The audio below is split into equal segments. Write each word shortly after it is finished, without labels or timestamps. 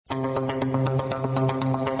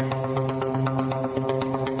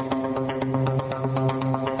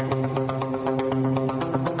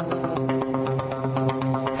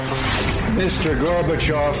Mr.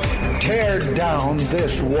 Gorbachev, tear down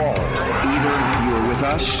this wall. Either you're with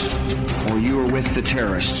us or you're with the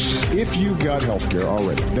terrorists. If you've got health care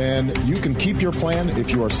already, then you can keep your plan if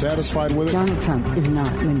you are satisfied with it. Donald Trump is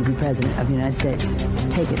not going to be president of the United States.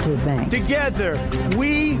 Take it to the bank. Together,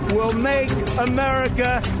 we will make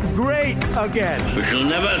America great again. We shall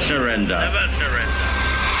never surrender. Never surrender.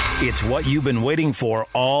 It's what you've been waiting for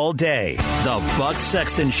all day. The Buck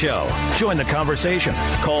Sexton Show. Join the conversation.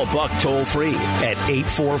 Call Buck toll free at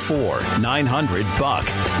 844-900-BUCK.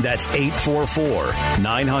 That's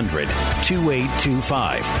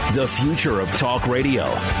 844-900-2825. The future of talk radio.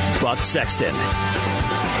 Buck Sexton.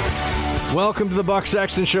 Welcome to the Buck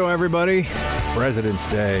Sexton Show, everybody. President's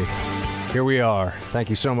Day. Here we are.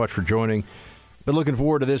 Thank you so much for joining. Been looking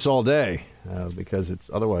forward to this all day because it's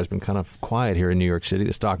otherwise been kind of quiet here in New York City.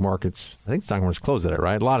 The stock market's, I think the stock market's closed today,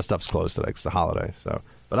 right? A lot of stuff's closed today. It's the holiday.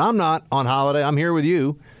 But I'm not on holiday. I'm here with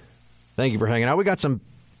you. Thank you for hanging out. We got some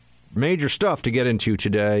major stuff to get into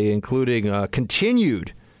today, including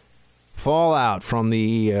continued fallout from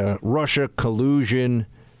the Russia collusion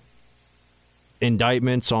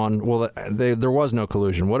indictments on, well, there was no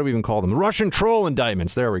collusion. What do we even call them? The Russian troll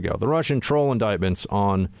indictments. There we go. The Russian troll indictments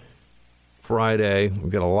on Friday.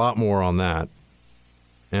 We've got a lot more on that.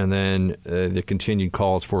 And then the continued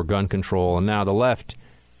calls for gun control. And now the left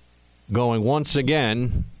going once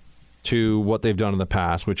again to what they've done in the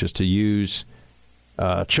past, which is to use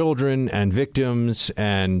children and victims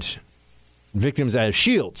as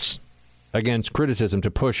shields against criticism to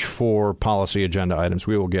push for policy agenda items.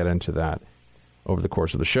 We will get into that over the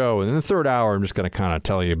course of the show. And in the third hour, I'm just going to kind of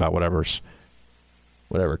tell you about whatever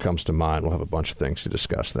comes to mind. We'll have a bunch of things to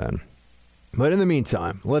discuss then. But in the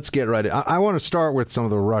meantime, let's get right in. I want to start with some of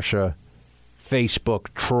the Russia, Facebook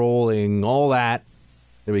trolling, all that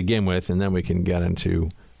to begin with, and then we can get into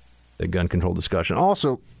the gun control discussion.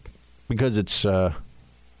 Also, because it's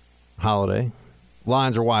holiday,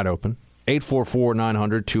 lines are wide open.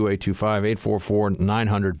 844-900-2825,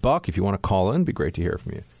 844-900-BUCK. If you want to call in, it'd be great to hear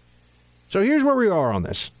from you. So here's where we are on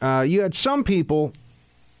this. You had some people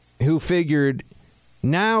who figured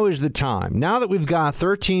now is the time. Now that we've got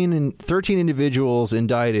 13 individuals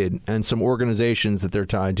indicted and some organizations that they're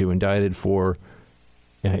tied to indicted for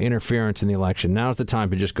interference in the election, now's the time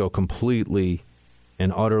to just go completely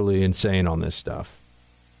and utterly insane on this stuff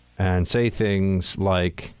and say things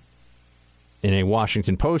like in a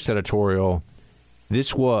Washington Post editorial,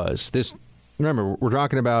 remember, we're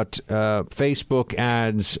talking about Facebook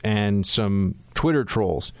ads and some Twitter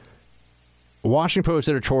trolls. A Washington Post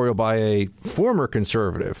editorial by a former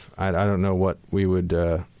conservative. I don't know what we would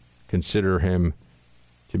consider him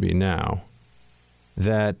to be now.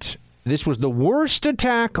 That this was the worst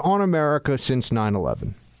attack on America since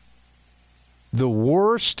 9/11. The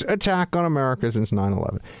worst attack on America since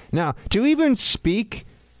 9/11. Now, to even speak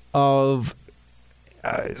of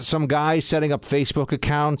some guys setting up Facebook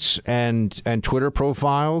accounts and Twitter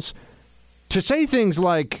profiles to say things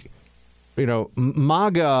like,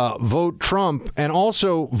 MAGA, vote Trump, and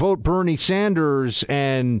also vote Bernie Sanders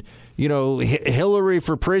and, Hillary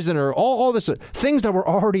for prisoner, all this, things that were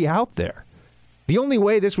already out there. The only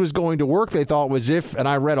way this was going to work, they thought, was if, and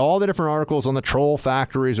I read all the different articles on the troll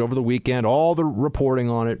factories over the weekend, all the reporting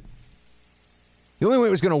on it. The only way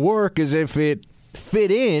it was going to work is if it fit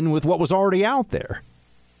in with what was already out there.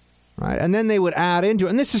 Right? And then they would add into it.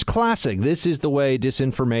 And this is classic. This is the way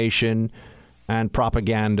disinformation and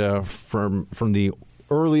propaganda from the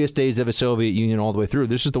earliest days of the Soviet Union all the way through.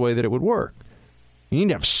 This is the way that it would work. You need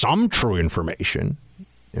to have some true information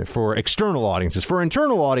for external audiences. For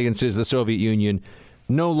internal audiences, the Soviet Union,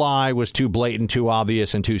 no lie was too blatant, too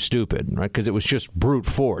obvious, and too stupid, right? Because it was just brute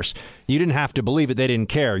force. You didn't have to believe it. They didn't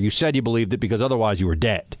care. You said you believed it because otherwise you were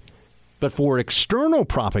dead. But for external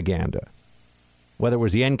propaganda, whether it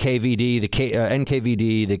was the NKVD, the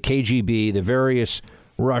KGB, the various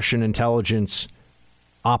Russian intelligence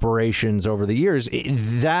operations over the years,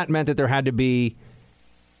 that meant that there had to be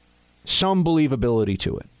some believability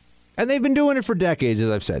to it. And they've been doing it for decades,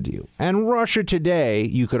 as I've said to you. And Russia today,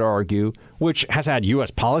 you could argue, which has had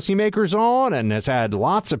U.S. policymakers on and has had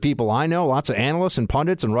lots of people I know, lots of analysts and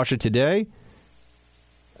pundits in Russia today,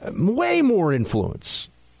 way more influence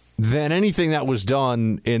than anything that was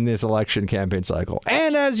done in this election campaign cycle.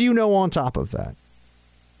 And as you know, on top of that,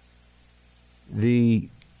 the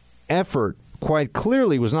effort quite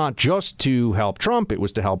clearly was not just to help Trump. It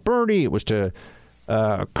was to help Bernie. It was to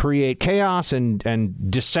create chaos and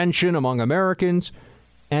dissension among Americans.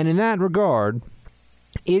 And in that regard,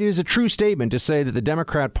 it is a true statement to say that the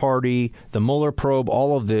Democrat Party, the Mueller probe,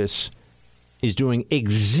 all of this is doing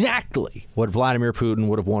exactly what Vladimir Putin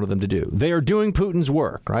would have wanted them to do. They are doing Putin's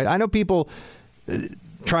work, right? I know people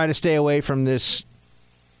try to stay away from this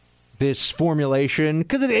formulation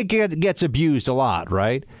because it gets abused a lot,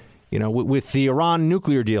 right? You know, with the Iran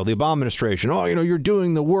nuclear deal, the Obama administration, you're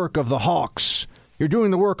doing the work of the hawks. You're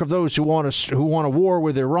doing the work of those who want a war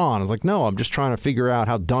with Iran. It's like, no, I'm just trying to figure out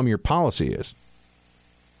how dumb your policy is.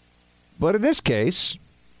 But in this case,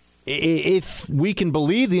 if we can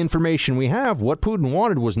believe the information we have, what Putin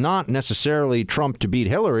wanted was not necessarily Trump to beat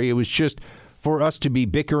Hillary. It was just for us to be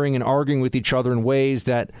bickering and arguing with each other in ways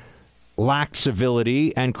that lacked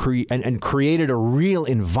civility and created a real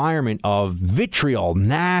environment of vitriol,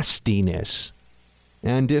 nastiness,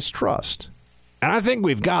 and distrust. And I think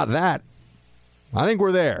we've got that. I think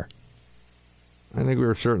we're there. I think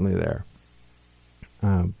we're certainly there.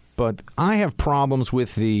 But I have problems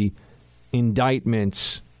with the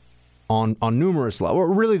indictments on numerous levels,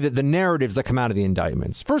 or really the narratives that come out of the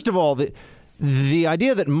indictments. First of all, the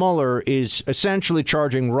idea that Mueller is essentially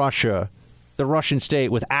charging Russia, the Russian state,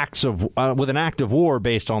 with an act of war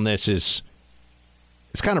based on this it's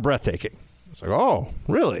kind of breathtaking. It's like, oh,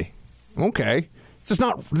 really? Okay. This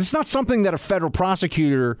is not something that a federal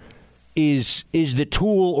prosecutor is the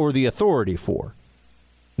tool or the authority for.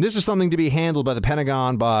 This is something to be handled by the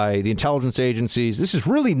Pentagon, by the intelligence agencies. This is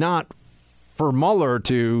really not for Mueller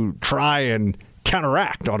to try and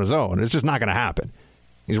counteract on his own. It's just not going to happen.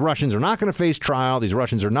 These Russians are not going to face trial. These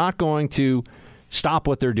Russians are not going to stop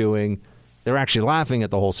what they're doing. They're actually laughing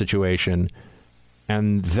at the whole situation.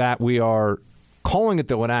 And that we are calling it,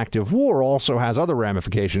 though, an act of war also has other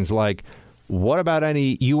ramifications, like what about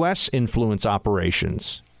any U.S. influence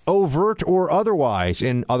operations, overt or otherwise,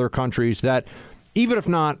 in other countries that, even if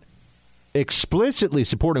not explicitly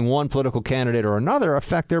supporting one political candidate or another,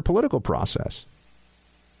 affect their political process?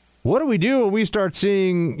 What do we do when we start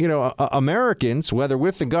seeing, Americans, whether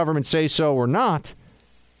with the government say so or not,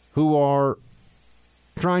 who are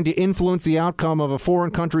trying to influence the outcome of a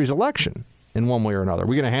foreign country's election in one way or another? Are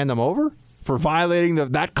we going to hand them over for violating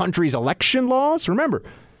that country's election laws? Remember,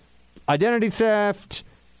 identity theft,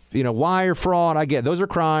 wire fraud, I get those are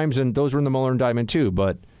crimes, and those were in the Mueller indictment too,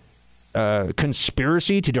 but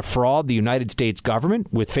conspiracy to defraud the United States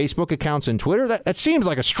government with Facebook accounts and Twitter, that seems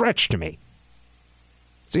like a stretch to me.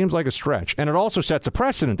 Seems like a stretch. And it also sets a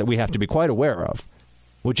precedent that we have to be quite aware of,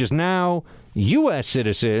 which is now U.S.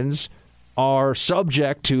 citizens are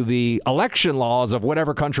subject to the election laws of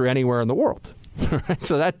whatever country anywhere in the world.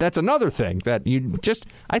 So that's another thing that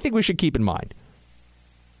I think we should keep in mind.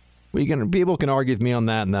 People can argue with me on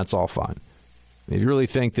that, and that's all fine. If you really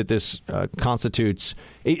think that this constitutes,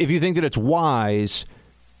 if you think that it's wise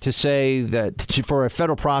to say that for a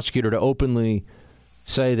federal prosecutor to openly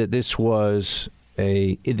say that this was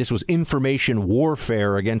information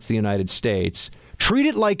warfare against the United States, treat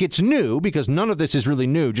it like it's new, because none of this is really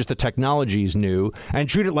new, just the technology is new, and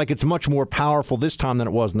treat it like it's much more powerful this time than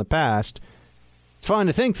it was in the past. It's fine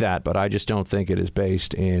to think that, but I just don't think it is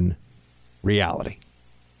based in reality.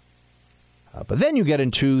 But then you get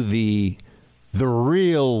into the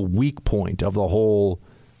real weak point of the whole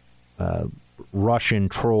Russian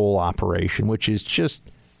troll operation, which is just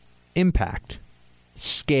impact,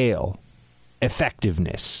 scale,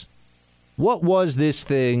 effectiveness. What was this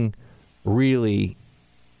thing really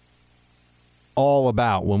all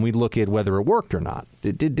about when we look at whether it worked or not?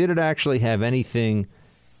 Did it actually have anything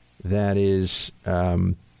that is,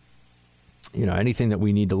 anything that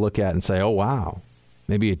we need to look at and say, oh, wow,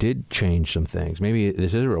 maybe it did change some things. Maybe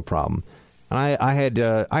this is a real problem. And I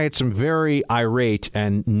had some very irate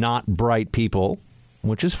and not bright people,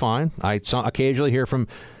 which is fine. I occasionally hear from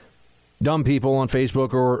dumb people on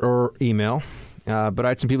Facebook or email. But I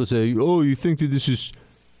had some people say, oh, you think that this is,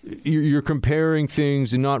 you're comparing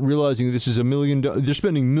things and not realizing this is $1 million. They're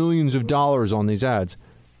spending millions of dollars on these ads.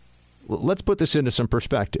 Well, let's put this into some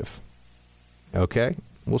perspective. Okay?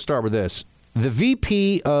 We'll start with this. The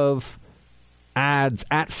VP of ads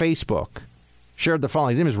at Facebook shared the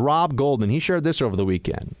following. His name is Rob Goldman. He shared this over the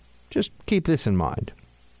weekend. Just keep this in mind.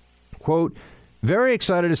 Quote, very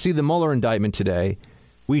excited to see the Mueller indictment today.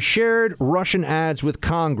 We shared Russian ads with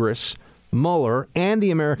Congress, Mueller, and the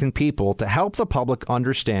American people to help the public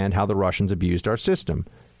understand how the Russians abused our system.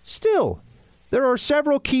 Still, there are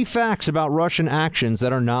several key facts about Russian actions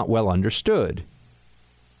that are not well understood.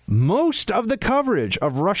 Most of the coverage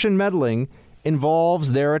of Russian meddling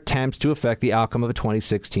involves their attempts to affect the outcome of the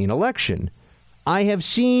 2016 election. I have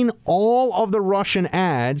seen all of the Russian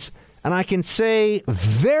ads, and I can say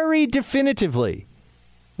very definitively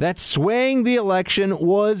that swaying the election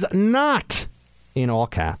was not, in all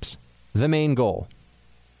caps, the main goal.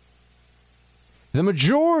 The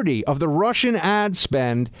majority of the Russian ad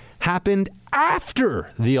spend happened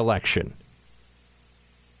after the election.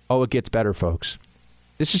 Oh, it gets better, folks.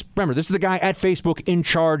 This is the guy at Facebook in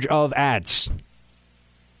charge of ads.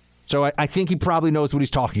 So I think he probably knows what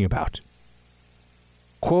he's talking about.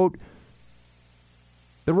 Quote,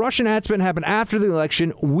 the Russian ad spend happened after the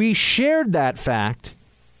election. We shared that fact,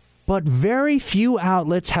 but very few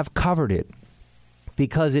outlets have covered it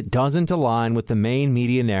because it doesn't align with the main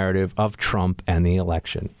media narrative of Trump and the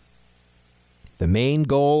election. The main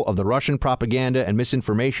goal of the Russian propaganda and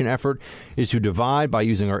misinformation effort is to divide by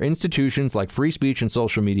using our institutions like free speech and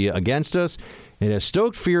social media against us. It has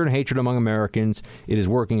stoked fear and hatred among Americans. It is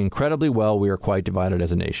working incredibly well. We are quite divided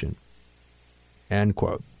as a nation. End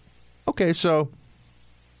quote. Okay, so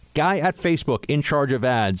guy at Facebook in charge of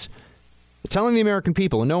ads telling the American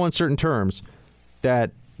people in no uncertain terms that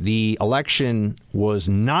the election was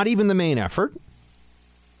not even the main effort,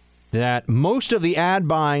 that most of the ad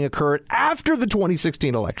buying occurred after the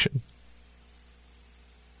 2016 election.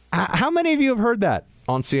 How many of you have heard that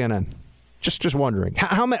on CNN? Just wondering.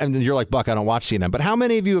 How many? And you're like, Buck, I don't watch CNN, but how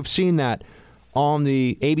many of you have seen that on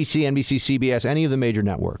the ABC, NBC, CBS, any of the major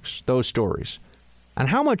networks, those stories? And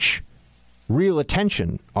how much real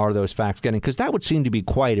attention are those facts getting? Because that would seem to be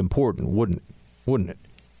quite important, wouldn't it?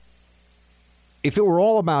 If it were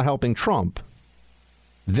all about helping Trump,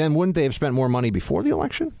 then wouldn't they have spent more money before the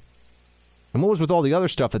election? And what was with all the other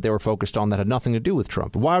stuff that they were focused on that had nothing to do with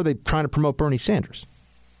Trump? Why are they trying to promote Bernie Sanders?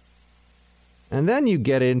 And then you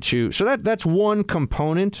get into, so that's one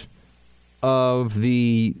component of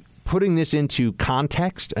the putting this into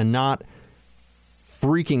context and not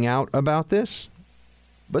freaking out about this.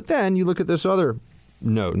 But then you look at this other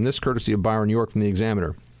note, and this courtesy of Byron York from the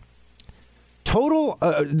Examiner.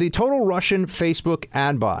 The total Russian Facebook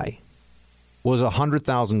ad buy was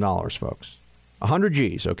 $100,000, folks. 100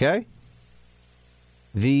 G's, okay?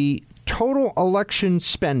 The total election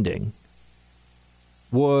spending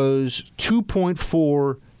was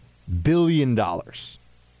 $2.4 billion.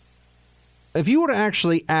 If you were to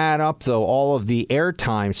actually add up, though, all of the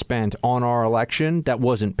airtime spent on our election that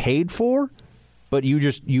wasn't paid for, but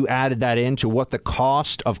you added that into what the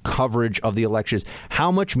cost of coverage of the election is,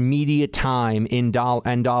 how much media time and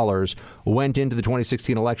dollars went into the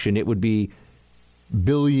 2016 election, it would be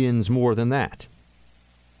billions more than that.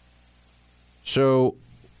 So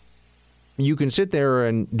you can sit there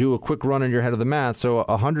and do a quick run in your head of the math. So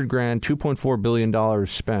 $100,000, $2.4 billion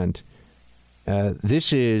spent.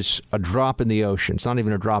 This is a drop in the ocean. It's not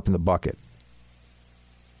even a drop in the bucket.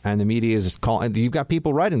 And the media is calling. You've got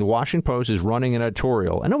people writing. The Washington Post is running an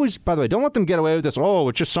editorial. And always, by the way, don't let them get away with this. Oh,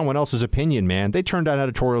 it's just someone else's opinion, man. They turn down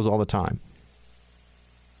editorials all the time.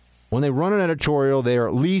 When they run an editorial, they are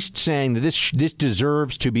at least saying that this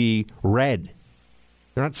deserves to be read.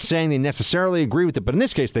 They're not saying they necessarily agree with it, but in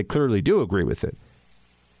this case, they clearly do agree with it.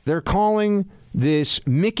 They're calling this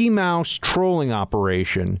Mickey Mouse trolling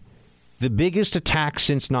operation the biggest attack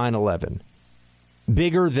since 9/11.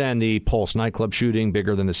 Bigger than the Pulse nightclub shooting,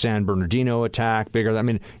 bigger than the San Bernardino attack, bigger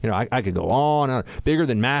than, I could go on, bigger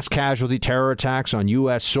than mass casualty terror attacks on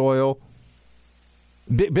U.S. soil.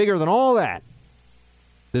 Bigger than all that,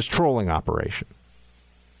 this trolling operation.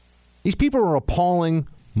 These people are appalling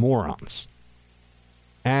morons.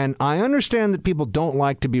 And I understand that people don't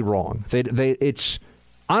like to be wrong. I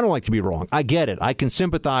don't like to be wrong. I get it. I can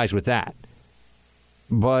sympathize with that.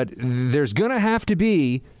 But there's going to have to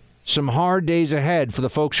be some hard days ahead for the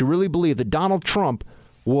folks who really believe that Donald Trump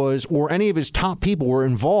was, or any of his top people were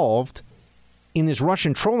involved in this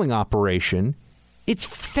Russian trolling operation. It's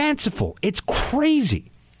fanciful. It's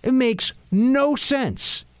crazy. It makes no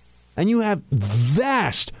sense. And you have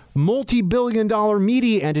vast multi-billion-dollar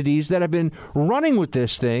media entities that have been running with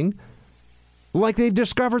this thing like they've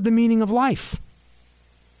discovered the meaning of life.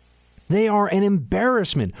 They are an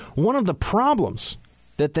embarrassment. One of the problems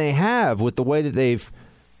that they have with the way that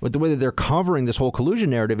they're covering this whole collusion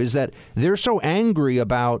narrative is that they're so angry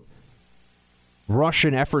about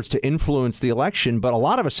Russian efforts to influence the election, but a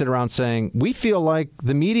lot of us sit around saying we feel like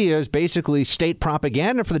the media is basically state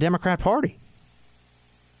propaganda for the Democrat Party.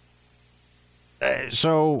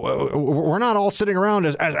 So we're not all sitting around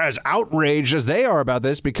as outraged as they are about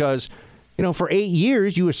this because, for 8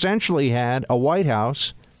 years, you essentially had a White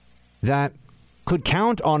House that could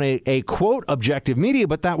count on a quote, objective media,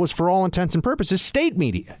 but that was for all intents and purposes state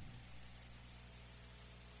media.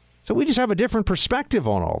 So we just have a different perspective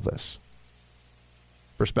on all this.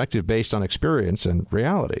 Perspective based on experience and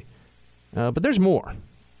reality. But there's more.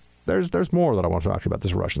 There's more that I want to talk about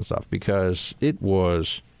this Russian stuff because it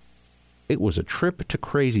was a trip to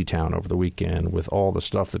crazy town over the weekend with all the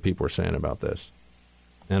stuff that people were saying about this.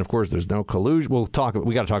 And, of course, there's no collusion. We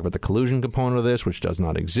got to talk about the collusion component of this, which does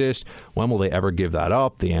not exist. When will they ever give that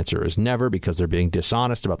up? The answer is never, because they're being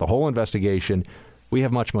dishonest about the whole investigation. We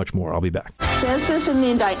have much, much more. I'll be back. Says this in the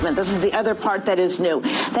indictment. This is the other part that is new,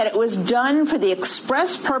 that it was done for the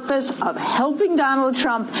express purpose of helping Donald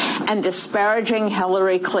Trump and disparaging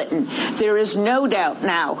Hillary Clinton. There is no doubt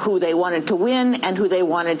now who they wanted to win and who they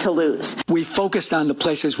wanted to lose. We focused on the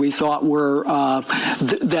places we thought were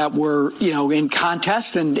that were, in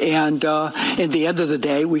contest, and at the end of the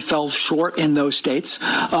day, we fell short in those states.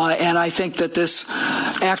 And I think that this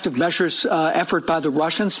active measures effort by the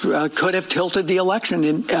Russians could have tilted the election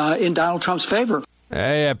in Donald Trump's favor.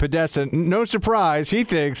 Hey, Podesta, no surprise. He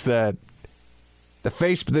thinks that the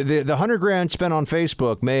 $100,000 spent on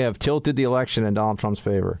Facebook may have tilted the election in Donald Trump's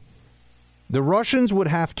favor. The Russians would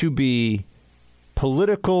have to be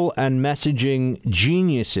political and messaging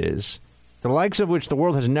geniuses, the likes of which the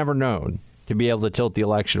world has never known, to be able to tilt the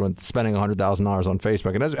election with spending $100,000 on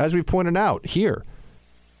Facebook. And as we've pointed out here,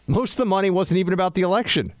 most of the money wasn't even about the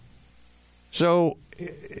election. So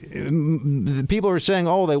people are saying,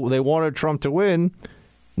 they wanted Trump to win.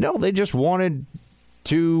 No, they just wanted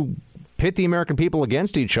to pit the American people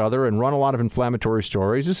against each other and run a lot of inflammatory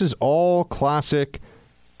stories. This is all classic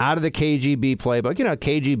out of the KGB playbook.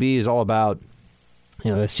 KGB is all about,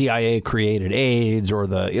 the CIA created AIDS, or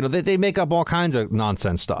they make up all kinds of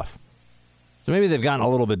nonsense stuff. So maybe they've gotten a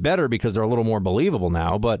little bit better because they're a little more believable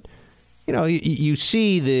now. But, you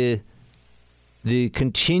see the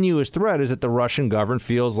continuous threat is that the Russian government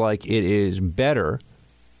feels like it is better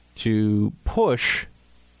to push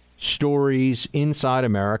stories inside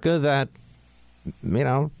America that,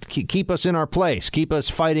 keep us in our place, keep us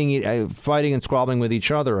fighting and squabbling with each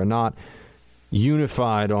other and not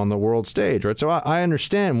unified on the world stage. Right. So I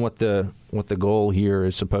understand what the goal here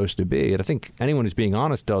is supposed to be. And I think anyone who's being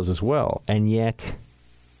honest does as well. And yet,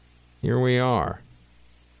 here we are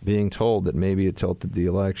being told that maybe it tilted the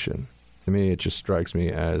election. To me, it just strikes me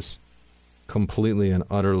as completely and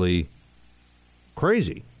utterly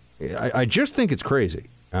crazy. I just think it's crazy.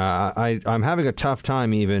 I'm having a tough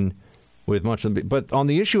time even with much of it. But on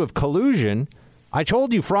the issue of collusion, I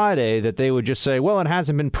told you Friday that they would just say, well, it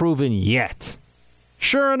hasn't been proven yet.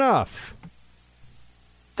 Sure enough.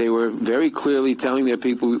 They were very clearly telling their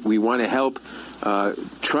people, we want to help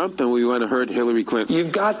Trump and we want to hurt Hillary Clinton.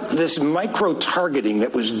 You've got this micro-targeting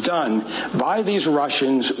that was done by these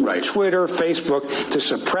Russians, right, Twitter, Facebook, to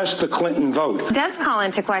suppress the Clinton vote. It does call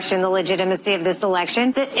into question the legitimacy of this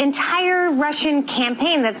election. The entire Russian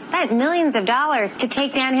campaign that spent millions of dollars to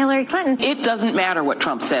take down Hillary Clinton. It doesn't matter what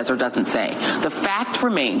Trump says or doesn't say. The fact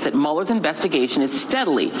remains that Mueller's investigation is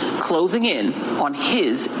steadily closing in on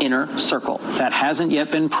his inner circle. That hasn't yet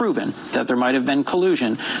been proven, that there might have been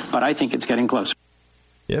collusion, but I think it's getting close.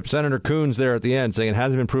 Yep, Senator Coons there at the end saying it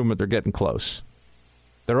hasn't been proven, but they're getting close.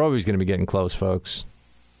 They're always going to be getting close, folks.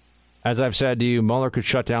 As I've said to you, Mueller could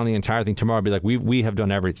shut down the entire thing tomorrow and be like, we have done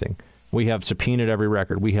everything. We have subpoenaed every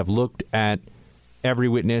record. We have looked at every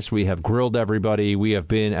witness. We have grilled everybody. We have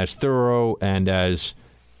been as thorough and as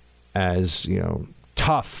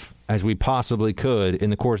tough as we possibly could in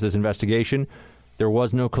the course of this investigation. There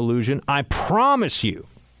was no collusion. I promise you,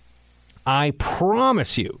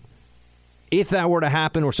 if that were to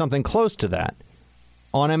happen or something close to that,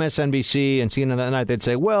 on MSNBC and CNN that night, they'd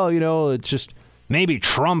say, well, it's just maybe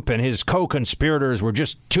Trump and his co-conspirators were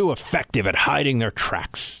just too effective at hiding their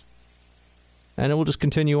tracks. And it will just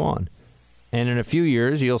continue on. And in a few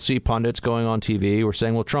years, you'll see pundits going on TV who are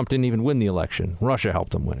saying, well, Trump didn't even win the election. Russia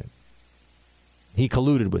helped him win it. He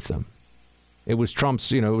colluded with them. It was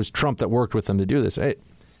Trump's, it was Trump that worked with them to do this.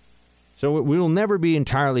 So we will never be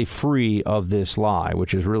entirely free of this lie,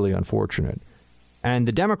 which is really unfortunate. And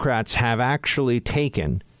the Democrats have actually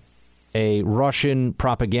taken a Russian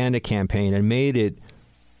propaganda campaign and made it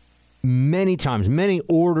many times, many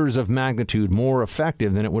orders of magnitude more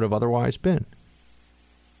effective than it would have otherwise been.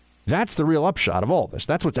 That's the real upshot of all this.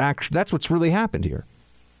 That's what's really happened here.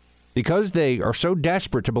 Because they are so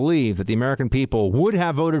desperate to believe that the American people would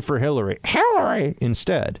have voted for Hillary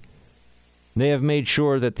instead, they have made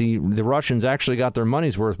sure that the Russians actually got their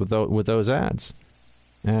money's worth with those ads.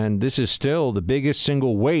 And this is still the biggest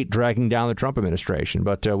single weight dragging down the Trump administration.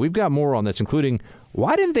 But we've got more on this, including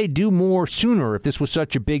why didn't they do more sooner if this was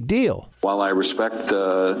such a big deal? While I respect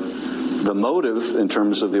the motive in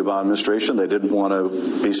terms of the Obama administration, they didn't want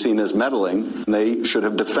to be seen as meddling. They should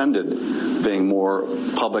have defended being more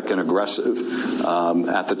public and aggressive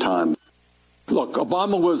at the time. Look,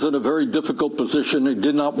 Obama was in a very difficult position. He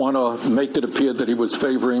did not want to make it appear that he was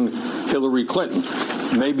favoring Hillary Clinton.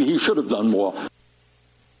 Maybe he should have done more.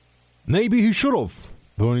 Maybe he should have.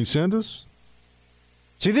 Bernie Sanders?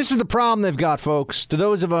 See, this is the problem they've got, folks. To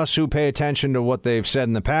those of us who pay attention to what they've said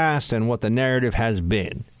in the past and what the narrative has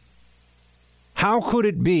been, how could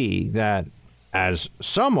it be that, as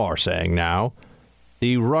some are saying now,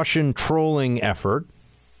 the Russian trolling effort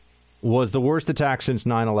was the worst attack since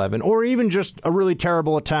 9/11, or even just a really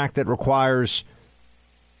terrible attack that requires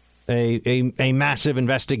a massive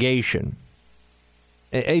investigation?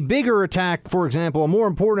 A bigger attack, for example, a more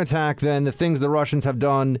important attack than the things the Russians have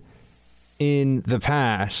done in the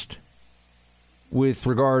past with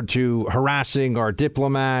regard to harassing our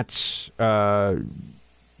diplomats, the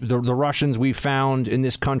Russians we found in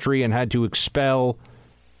this country and had to expel,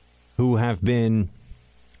 who have been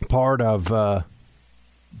part of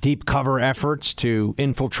deep cover efforts to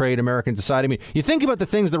infiltrate American society. I mean, you think about the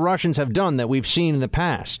things the Russians have done that we've seen in the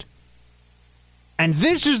past. And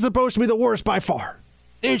this is supposed to be the worst by far.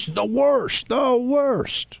 It's the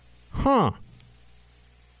worst. Huh.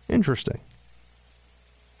 Interesting.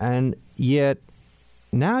 And yet,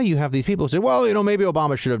 now you have these people who say, well, maybe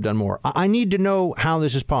Obama should have done more. I need to know how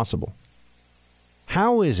this is possible.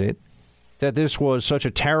 How is it that this was such a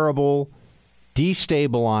terrible,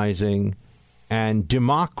 destabilizing, and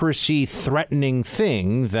democracy-threatening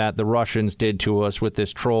thing that the Russians did to us with the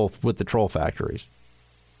troll factories?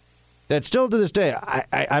 That still to this day,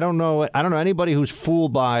 I don't know anybody who's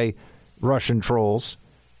fooled by Russian trolls.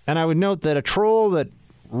 And I would note that a troll that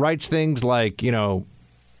writes things like,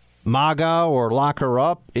 MAGA or lock her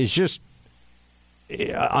up is just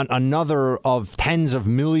another of tens of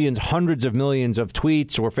millions, hundreds of millions of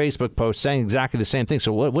tweets or Facebook posts saying exactly the same thing.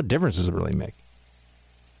 So what difference does it really make?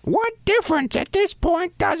 What difference at this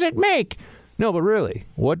point does it make? No, but really,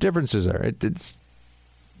 what difference is there? It's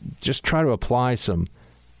just try to apply some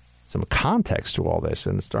context to all this,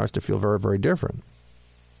 and it starts to feel very, very different.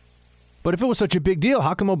 But if it was such a big deal,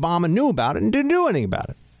 how come Obama knew about it and didn't do anything about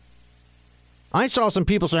it? I saw some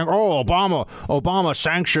people saying, Obama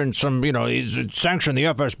sanctioned sanctioned the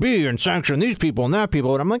FSB and sanctioned these people and that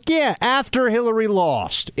people. And I'm like, yeah, after Hillary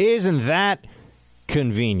lost. Isn't that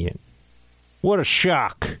convenient? What a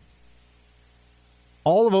shock.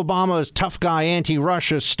 All of Obama's tough guy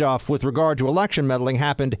anti-Russia stuff with regard to election meddling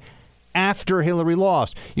happened after Hillary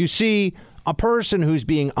lost. You see, a person who's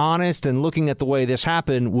being honest and looking at the way this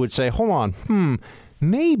happened would say, hold on,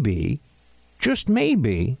 maybe, just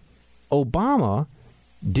maybe, Obama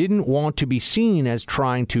didn't want to be seen as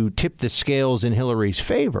trying to tip the scales in Hillary's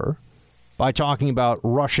favor by talking about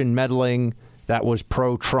Russian meddling that was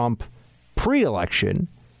pro-Trump pre-election,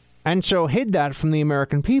 and so hid that from the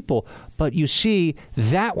American people. But you see,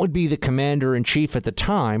 that would be the commander-in-chief at the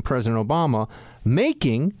time, President Obama,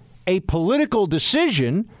 making a political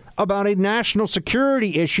decision about a national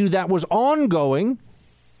security issue that was ongoing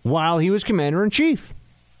while he was commander-in-chief.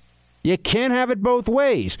 You can't have it both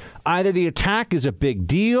ways. Either the attack is a big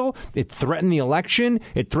deal, it threatened the election,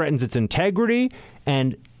 it threatens its integrity,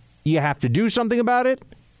 and you have to do something about it,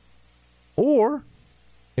 or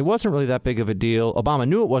it wasn't really that big of a deal. Obama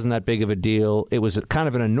knew it wasn't that big of a deal. It was kind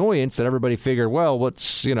of an annoyance that everybody figured, well,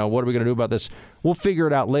 what are we going to do about this? We'll figure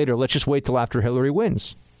it out later. Let's just wait till after Hillary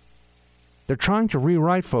wins. They're trying to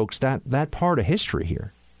rewrite, folks, that part of history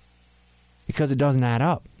here because it doesn't add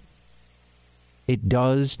up. It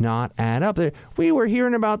does not add up. We were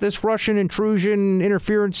hearing about this Russian intrusion,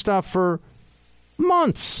 interference stuff for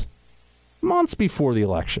months before the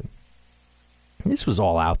election. This was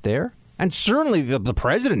all out there. And certainly the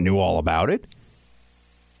president knew all about it.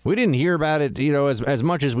 We didn't hear about it, as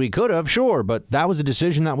much as we could have, sure, but that was a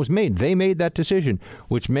decision that was made. They made that decision,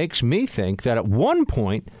 which makes me think that at one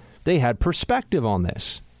point they had perspective on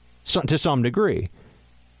this, to some degree.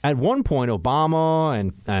 At one point,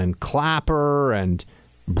 Obama and Clapper and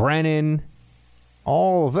Brennan,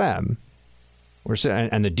 all of them,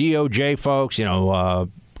 and the DOJ folks,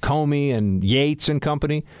 Comey and Yates and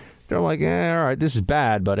company, they're like, all right, this is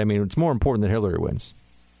bad, but it's more important that Hillary wins.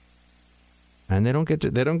 And they don't get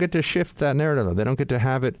to shift that narrative. They don't get to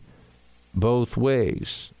have it both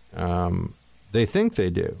ways. They think they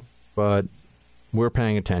do, but we're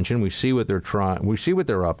paying attention. We see what they're trying. We see what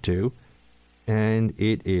they're up to. And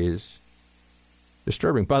it is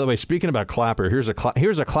disturbing. By the way, speaking about Clapper, here's a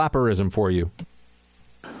Clapperism for you.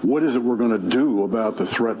 What is it we're going to do about the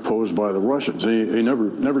threat posed by the Russians? He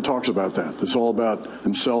never talks about that. It's all about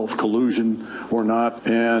himself, collusion or not.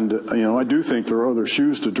 And, I do think there are other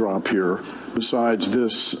shoes to drop here besides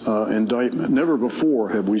this indictment. Never before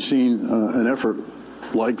have we seen an effort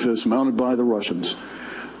like this mounted by the Russians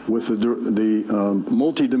with the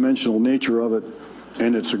multidimensional nature of it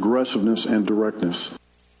and its aggressiveness and directness.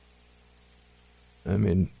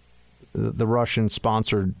 The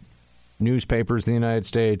Russian-sponsored newspapers in the United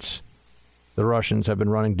States, The Russians have been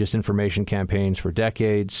running disinformation campaigns for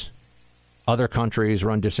decades. Other countries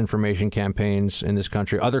run disinformation campaigns in this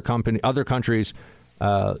country. Other countries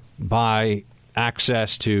buy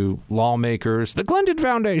access to lawmakers, the Clinton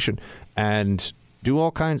Foundation, and do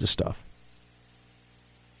all kinds of stuff.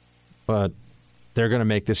 But they're going to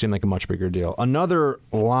make this seem like a much bigger deal. Another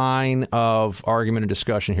line of argument and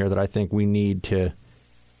discussion here that I think we need to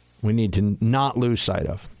not lose sight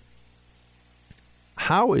of.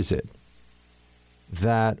 How is it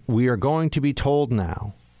that we are going to be told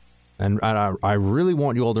now, and I really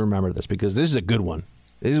want you all to remember this because this is a good one.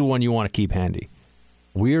 This is one you want to keep handy.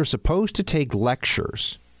 We are supposed to take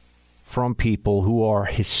lectures from people who are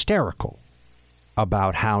hysterical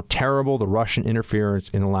about how terrible the Russian interference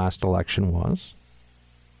in the last election was,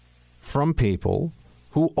 from people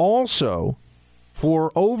who also,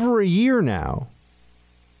 for over a year now,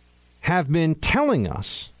 have been telling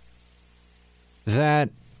us that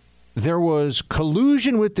there was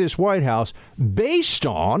collusion with this White House based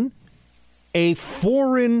on a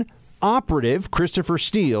foreign operative, Christopher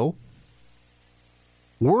Steele,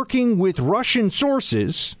 working with Russian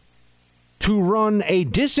sources to run a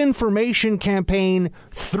disinformation campaign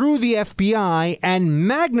through the FBI and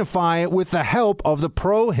magnify it with the help of the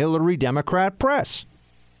pro-Hillary Democrat press.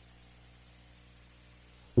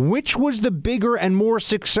 Which was the bigger and more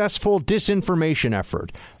successful disinformation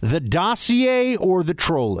effort, the dossier or the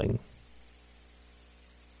trolling?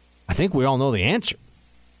 I think we all know the answer.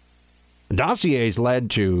 The dossiers led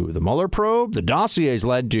to the Mueller probe. The dossiers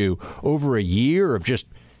led to over a year of just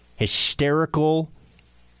hysterical,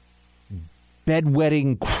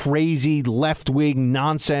 bedwetting, crazy, left-wing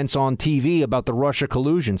nonsense on TV about the Russia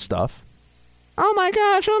collusion stuff. Oh my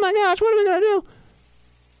gosh, what are we going to do?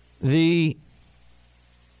 The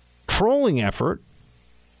trolling effort,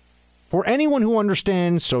 for anyone who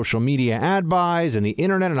understands social media ad buys and the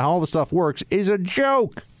internet and how all the stuff works, is a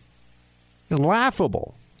joke. It's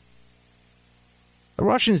laughable. The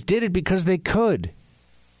Russians did it because they could.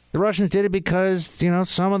 The Russians did it because,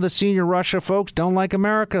 some of the senior Russia folks don't like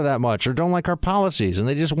America that much or don't like our policies, and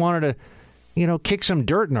they just wanted to, kick some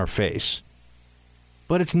dirt in our face.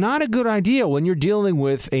 But it's not a good idea when you're dealing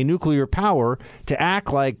with a nuclear power to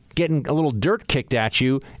act like getting a little dirt kicked at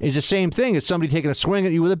you is the same thing as somebody taking a swing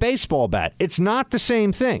at you with a baseball bat. It's not the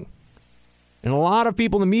same thing. And a lot of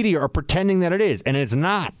people in the media are pretending that it is, and it's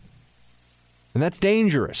not. And that's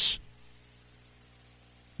dangerous.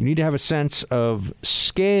 You need to have a sense of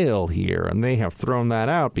scale here, and they have thrown that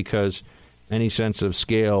out because any sense of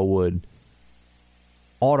scale would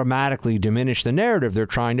automatically diminish the narrative they're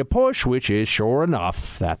trying to push, which is, sure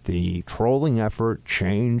enough, that the trolling effort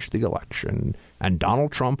changed the election, and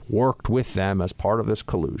Donald Trump worked with them as part of this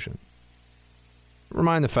collusion.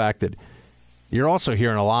 Remind the fact that you're also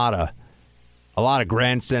hearing a lot of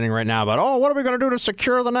grandstanding right now about, what are we going to do to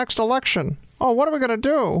secure the next election? What are we going to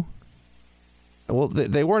do? Well,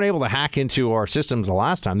 they weren't able to hack into our systems the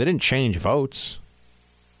last time. They didn't change votes.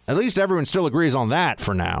 At least everyone still agrees on that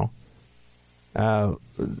for now.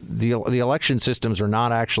 The election systems are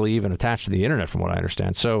not actually even attached to the internet, from what I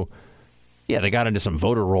understand. So, yeah, they got into some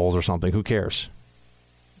voter rolls or something. Who cares?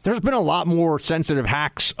 There's been a lot more sensitive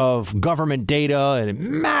hacks of government data and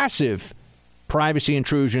massive privacy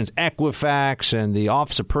intrusions, Equifax and the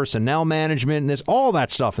Office of Personnel Management, and all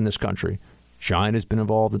that stuff in this country. China's been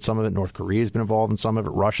involved in some of it. North Korea's been involved in some of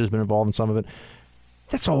it. Russia's been involved in some of it.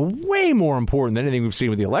 That's all way more important than anything we've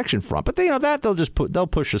seen with the election front. But that they'll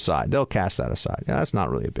push aside. They'll cast that aside. That's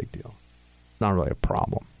not really a big deal. It's not really a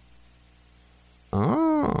problem.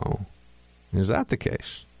 Oh, is that the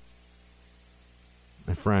case?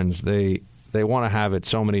 My friends, they want to have it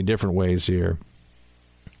so many different ways here.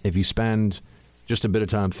 If you spend just a bit of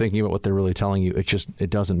time thinking about what they're really telling you, it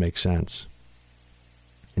doesn't make sense.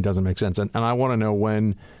 It doesn't make sense. And I want to know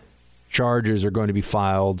when charges are going to be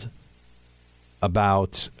filed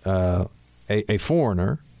about a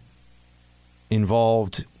foreigner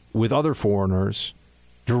involved with other foreigners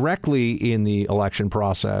directly in the election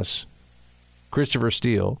process, Christopher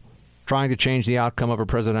Steele, trying to change the outcome of a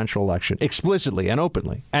presidential election explicitly and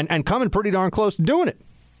openly, and coming pretty darn close to doing it.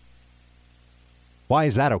 Why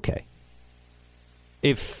is that okay?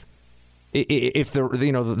 If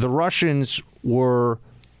the Russians were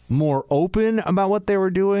more open about what they were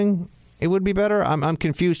doing, it would be better. I'm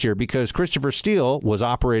confused here because Christopher Steele was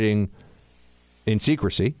operating in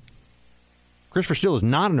secrecy. Christopher Steele is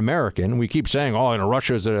not an American. We keep saying,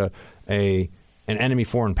 Russia is an enemy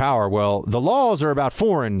foreign power. Well, the laws are about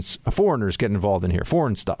foreigners getting involved in here,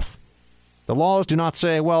 foreign stuff. The laws do not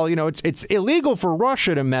say, it's illegal for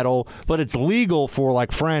Russia to meddle, but it's legal for,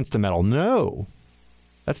 France to meddle. No,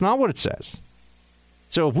 that's not what it says.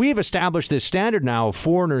 So if we've established this standard now of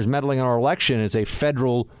foreigners meddling in our election as a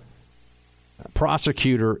federal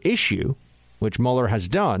prosecutor issue, which Mueller has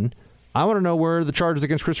done, I want to know where are the charges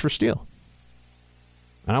against Christopher Steele.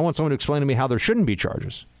 And I want someone to explain to me how there shouldn't be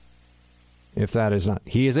charges. If that is not.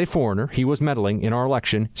 He is a foreigner. He was meddling in our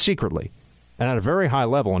election secretly and at a very high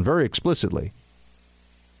level and very explicitly.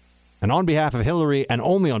 And on behalf of Hillary and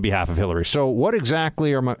only on behalf of Hillary. So what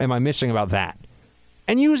exactly am I missing about that?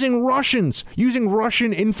 And using Russian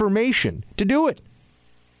information to do it.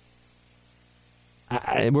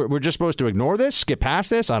 We're just supposed to ignore this, skip past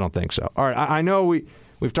this? I don't think so. All right, I know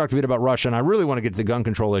we've talked a bit about Russia, and I really want to get to the gun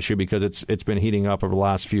control issue because it's been heating up over the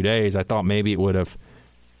last few days. I thought maybe we would have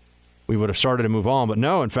started to move on, but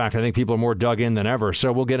no, in fact, I think people are more dug in than ever.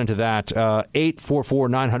 So we'll get into that.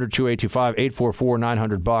 844-900-2825,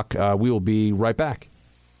 844-900-BUCK. We will be right back.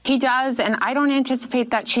 He does, and I don't anticipate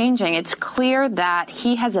that changing. It's clear that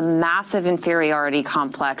he has a massive inferiority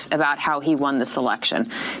complex about how he won this election.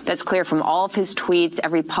 That's clear from all of his tweets,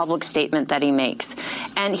 every public statement that he makes.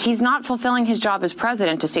 And he's not fulfilling his job as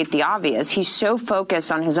president, to state the obvious. He's so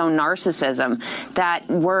focused on his own narcissism that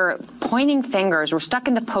we're pointing fingers. We're stuck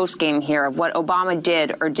in the post game here of what Obama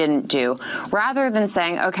did or didn't do, rather than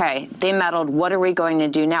saying, okay, they meddled. What are we going to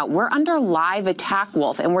do now? We're under live attack,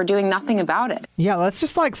 Wolf, and we're doing nothing about it. Yeah, let's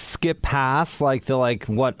just skip past what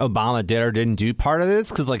Obama did or didn't do part of this,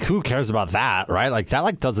 because who cares about that, right?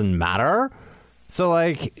 That doesn't matter.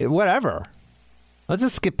 So whatever. Let's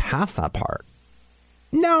just skip past that part.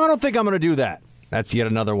 No, I don't think I'm going to do that. That's yet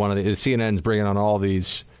another one of the CNN's bringing on all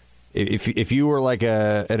these. If you were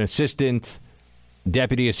an assistant,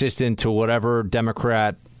 deputy assistant to whatever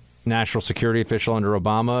Democrat national security official under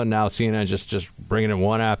Obama, now CNN just bringing in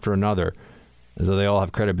one after another. As though they all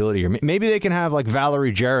have credibility here. Maybe they can have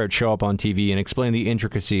Valerie Jarrett show up on TV and explain the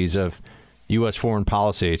intricacies of U.S. foreign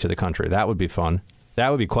policy to the country. That would be fun. That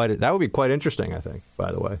would be quite interesting, I think,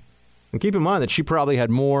 by the way. And keep in mind that she probably had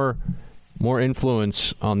more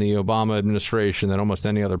influence on the Obama administration than almost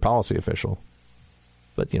any other policy official.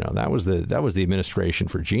 But that was the administration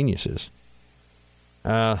for geniuses.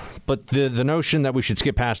 But the notion that we should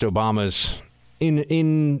skip past Obama's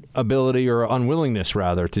inability or unwillingness,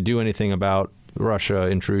 rather, to do anything about Russia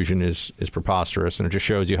intrusion is preposterous, and it just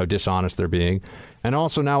shows you how dishonest they're being. And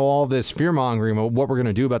also now all this fear-mongering about what we're going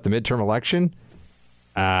to do about the midterm election.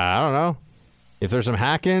 I don't know. If there's some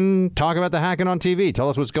hacking, talk about the hacking on TV. Tell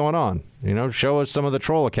us what's going on. Show us some of the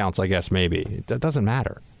troll accounts, I guess, maybe. That doesn't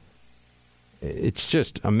matter. It's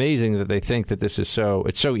just amazing that they think that it's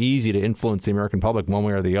so easy to influence the American public one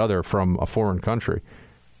way or the other from a foreign country.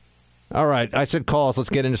 All right, I said calls. Let's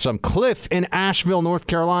get into some. Cliff in Asheville, North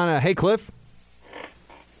Carolina. Hey, Cliff.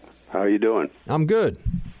 How are you doing? I'm good.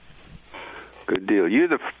 Good deal. You're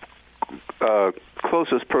the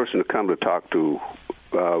closest person to come to talk to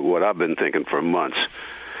what I've been thinking for months.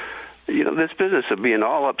 This business of being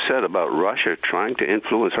all upset about Russia trying to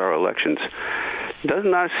influence our elections.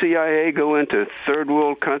 Doesn't our CIA go into third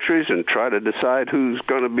world countries and try to decide who's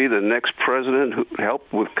going to be the next president, who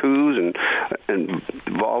help with coups and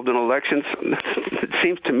involved in elections? It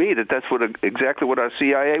seems to me that that's exactly what our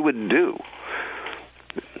CIA would do.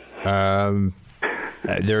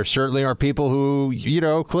 There certainly are people who,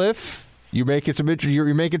 Cliff, you're making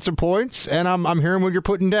some points, and I'm hearing what you're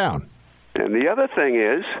putting down. And the other thing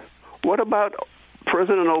is, what about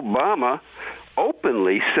President Obama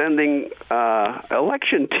openly sending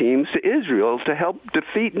election teams to Israel to help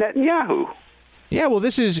defeat Netanyahu? Yeah, well,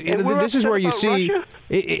 this is where you see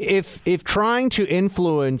if trying to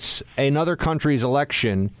influence another country's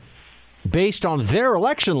election based on their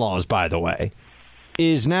election laws, by the way,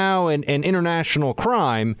 is now an international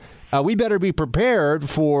crime. We better be prepared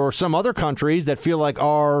for some other countries that feel like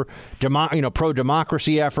our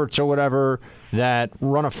pro-democracy efforts or whatever that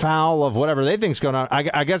run afoul of whatever they think is going on.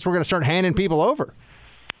 I guess we're going to start handing people over.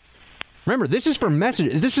 Remember, this is for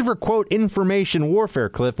message. This is for, quote, information warfare,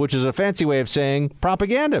 Cliff, which is a fancy way of saying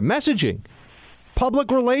propaganda, messaging, public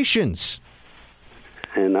relations.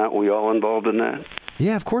 And aren't we all involved in that?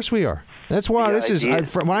 Yeah, of course we are. That's why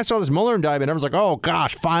when I saw this Mueller indictment, I was like, oh,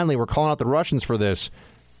 gosh, finally, we're calling out the Russians for this.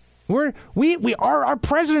 Our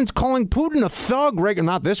president's calling Putin a thug,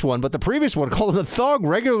 not this one, but the previous one, called him a thug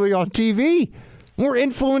regularly on TV. We're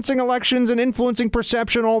influencing elections and influencing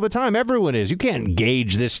perception all the time. Everyone is. You can't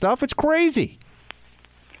gauge this stuff. It's crazy.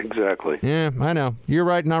 Exactly. Yeah, I know. You're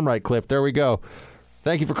right and I'm right, Cliff. There we go.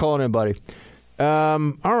 Thank you for calling in, buddy.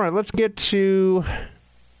 All right, let's get to...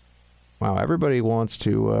 Wow, everybody wants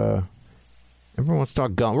to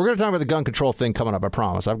talk gun. We're going to talk about the gun control thing coming up, I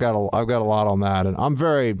promise. I've got a lot on that, and I'm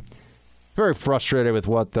very, very frustrated with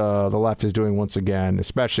what the left is doing once again,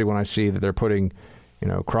 especially when I see that they're putting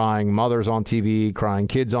crying mothers on TV, crying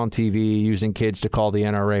kids on TV, using kids to call the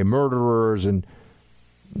NRA murderers. And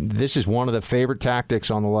this is one of the favorite tactics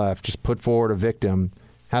on the left. Just put forward a victim,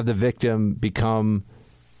 have the victim become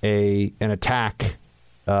an attack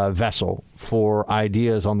vessel for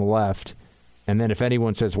ideas on the left. And then if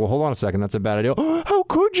anyone says, well, hold on a second, that's a bad idea. Oh, how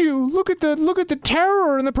could you? Look at the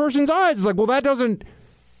terror in the person's eyes. It's like, well, that doesn't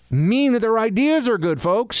mean that their ideas are good,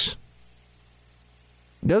 folks.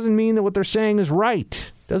 It doesn't mean that what they're saying is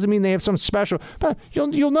right. Doesn't mean they have some special. But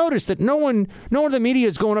you'll notice that no one in the media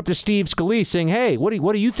is going up to Steve Scalise saying, hey, what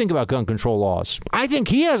do you think about gun control laws? I think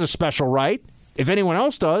he has a special right, if anyone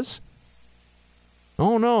else does.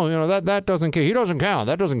 Oh, no, that doesn't count. He doesn't count.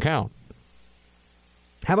 That doesn't count.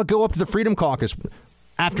 How about go up to the Freedom Caucus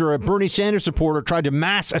after a Bernie Sanders supporter tried to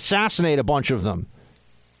mass assassinate a bunch of them?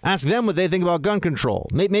 Ask them what they think about gun control.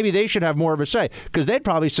 Maybe they should have more of a say, because they'd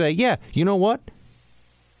probably say, yeah, you know what?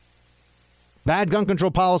 Bad gun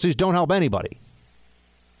control policies don't help anybody.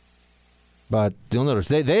 But you'll notice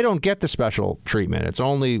they don't get the special treatment. It's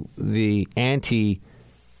only the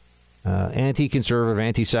anti-conservative,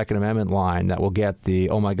 anti-Second Amendment line that will get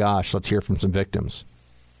the, oh my gosh, let's hear from some victims.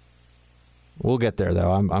 We'll get there,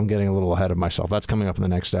 though. I'm getting a little ahead of myself. That's coming up in the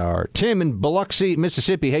next hour. Tim in Biloxi,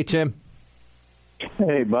 Mississippi. Hey, Tim.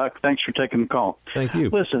 Hey, Buck. Thanks for taking the call. Thank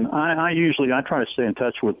you. Listen, I try to stay in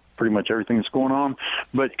touch with pretty much everything that's going on.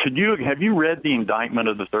 But have you read the indictment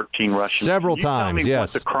of the 13 Russians? Several times,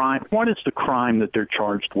 yes. What is the crime that they're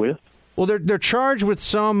charged with? Well, they're charged with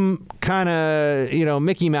some kind of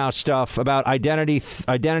Mickey Mouse stuff about identity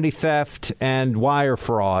theft and wire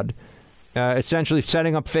fraud. Essentially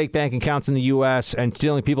setting up fake bank accounts in the U.S. and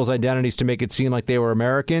stealing people's identities to make it seem like they were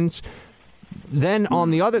Americans. Then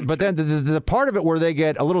on the other, but then the part of it where they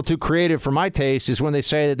get a little too creative for my taste is when they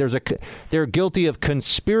say that they're guilty of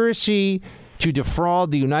conspiracy to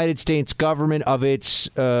defraud the United States government of its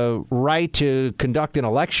right to conduct an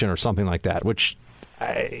election or something like that. Which,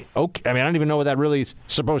 I don't even know what that really is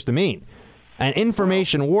supposed to mean. And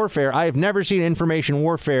information warfare, I have never seen information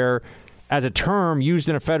warfare as a term used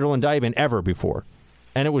in a federal indictment ever before,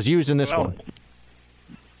 and it was used in this one.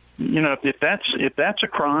 If that's a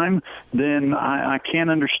crime, then I can't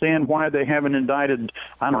understand why they haven't indicted,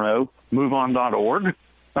 MoveOn.org,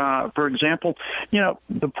 for example.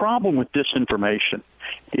 The problem with disinformation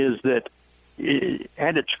is that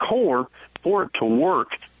at its core, for it to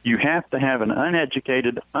work, you have to have an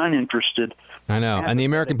uneducated, uninterested. I know. And the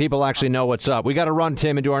American people actually know what's up. We got to run,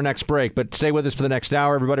 Tim, into our next break, but stay with us for the next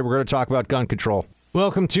hour, everybody. We're going to talk about gun control.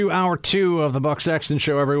 Welcome to Hour 2 of the Buck Sexton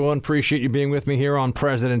Show, everyone. Appreciate you being with me here on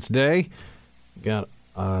President's Day. Got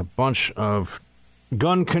a bunch of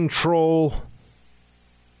gun control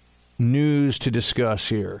news to discuss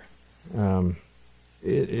here. It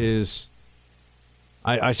is,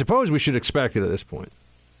 I suppose we should expect it at this point,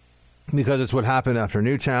 because it's what happened after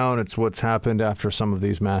Newtown. It's what's happened after some of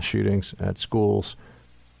these mass shootings at schools,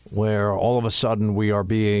 where all of a sudden we are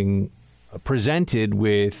being presented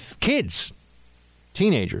with kids,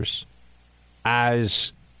 teenagers,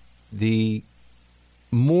 as the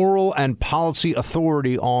moral and policy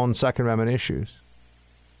authority on Second Amendment issues.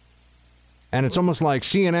 And it's almost like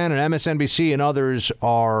CNN and MSNBC and others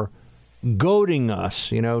are goading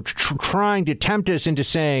us, trying to tempt us into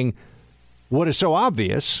saying what is so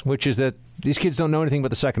obvious, which is that these kids don't know anything about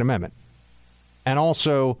the Second Amendment. And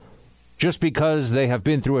also, just because they have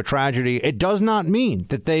been through a tragedy, it does not mean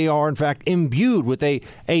that they are, in fact, imbued with a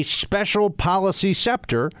special policy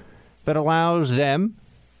scepter that allows them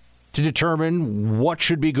to determine what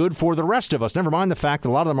should be good for the rest of us. Never mind the fact that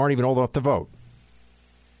a lot of them aren't even old enough to vote.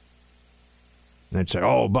 And they'd say,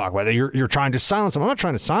 oh, Buck, well, you're trying to silence them. I'm not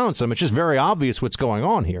trying to silence them. It's just very obvious what's going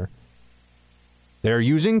on here. They're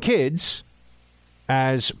using kids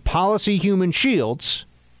as policy human shields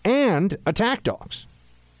and attack dogs.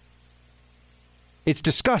 It's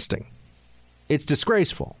disgusting. It's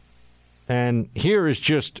disgraceful. And here is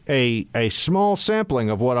just a small sampling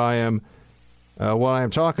of what I am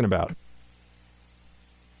talking about.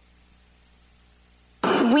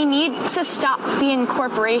 We need to stop being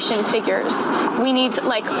corporation figures. We need to,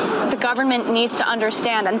 the government needs to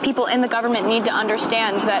understand, and people in the government need to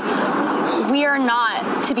understand that we are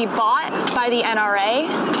not to be bought by the NRA.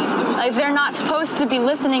 They're not supposed to be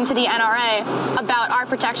listening to the NRA about our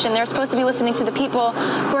protection. They're supposed to be listening to the people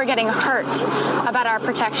who are getting hurt about our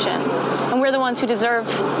protection. And we're the ones who deserve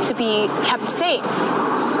to be kept safe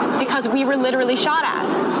because we were literally shot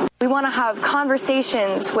at. We want to have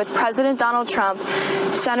conversations with President Donald Trump,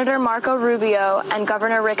 Senator Marco Rubio, and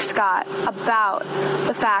Governor Rick Scott about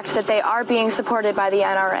the fact that they are being supported by the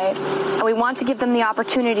NRA. And we want to give them the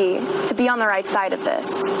opportunity to be on the right side of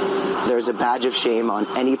this. There's a badge of shame on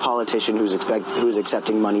any politician who's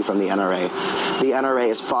accepting money from the NRA. The NRA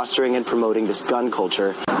is fostering and promoting this gun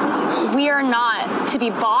culture. We are not to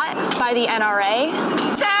be bought by the NRA.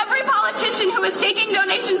 To every politician who is taking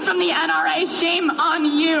donations from the NRA, shame on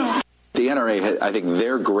you. The NRA, I think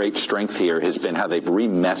their great strength here has been how they've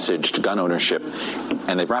re-messaged gun ownership,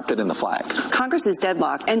 and they've wrapped it in the flag. Congress is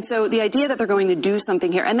deadlocked, and so the idea that they're going to do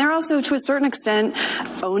something here, and they're also, to a certain extent,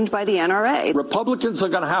 owned by the NRA. Republicans are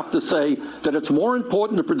going to have to say that it's more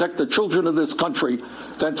important to protect the children of this country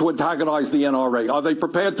than to antagonize the NRA. Are they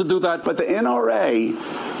prepared to do that? But the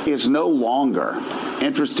NRA is no longer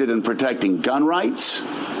interested in protecting gun rights.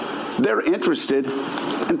 They're interested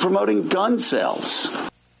in promoting gun sales.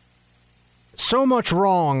 So much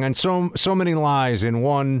wrong and so many lies in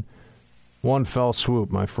one fell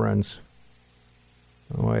swoop, my friends.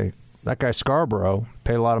 Oh, wait, that guy Scarborough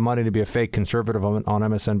paid a lot of money to be a fake conservative on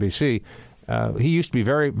MSNBC. He used to be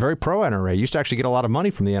very, very pro-NRA. He used to actually get a lot of money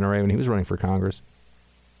from the NRA when he was running for Congress.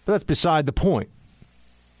 But that's beside the point.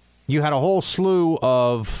 You had a whole slew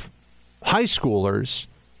of high schoolers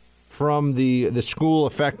from the school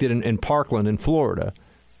affected in Parkland in Florida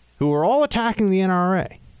who were all attacking the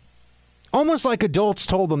NRA. Almost like adults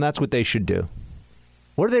told them that's what they should do.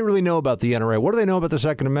 What do they really know about the NRA? What do they know about the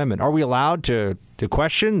Second Amendment? Are we allowed to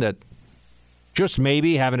question that just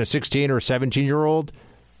maybe having a 16 or 17-year-old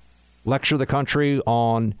lecture the country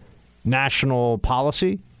on national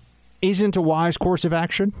policy isn't a wise course of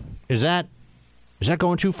action? Is that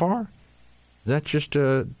going too far? Is that just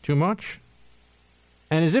too much?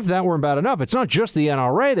 And as if that weren't bad enough, it's not just the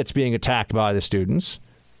NRA that's being attacked by the students.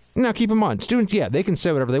 Now, keep in mind, students, yeah, they can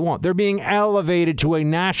say whatever they want. They're being elevated to a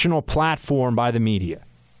national platform by the media.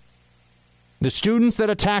 The students that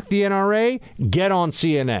attack the NRA get on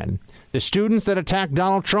CNN. The students that attack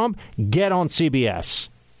Donald Trump get on CBS.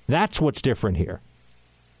 That's what's different here.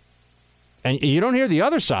 And you don't hear the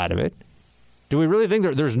other side of it. Do we really think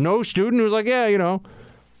there's no student who's like, yeah,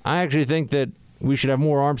 I actually think that we should have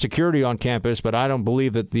more armed security on campus, but I don't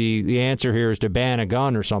believe that the answer here is to ban a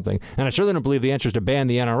gun or something. And I certainly don't believe the answer is to ban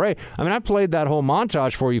the NRA. I mean, I played that whole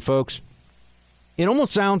montage for you folks. It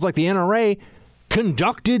almost sounds like the NRA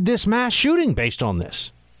conducted this mass shooting based on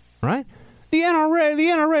this, right? The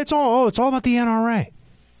NRA, it's all about the NRA,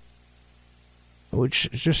 which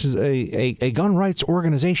just is a gun rights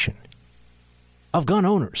organization of gun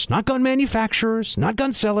owners, not gun manufacturers, not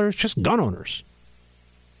gun sellers, just gun owners.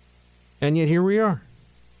 And yet here we are.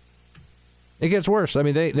 It gets worse. I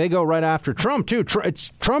mean, they go right after Trump, too.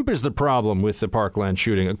 Trump is the problem with the Parkland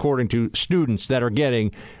shooting, according to students that are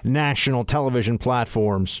getting national television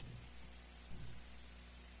platforms.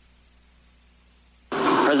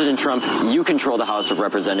 President Trump, you control the House of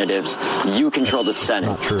Representatives, you control the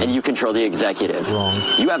Senate, and you control the executive. Wrong.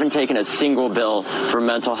 You haven't taken a single bill for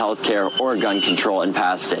mental health care or gun control and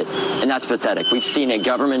passed it. And that's pathetic. We've seen a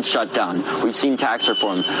government shutdown. We've seen tax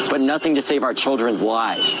reform, but nothing to save our children's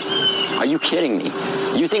lives. Are you kidding me?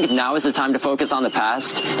 You think now is the time to focus on the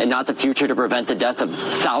past and not the future to prevent the death of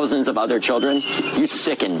thousands of other children? You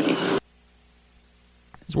sicken me.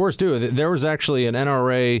 It's worse, too. There was actually an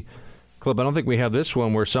NRA clip. I don't think we have this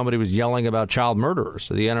one where somebody was yelling about child murderers.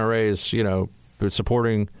 The NRA is,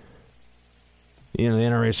 supporting, the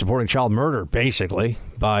NRA is supporting child murder basically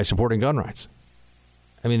by supporting gun rights.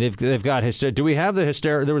 I mean, they've got hysteria. Do we have the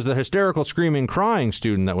hysteria? There was the hysterical, screaming, crying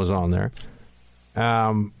student that was on there.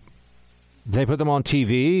 They put them on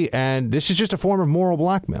TV, and this is just a form of moral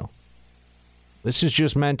blackmail. This is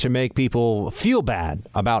just meant to make people feel bad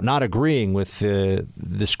about not agreeing with the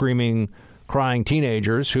screaming, crying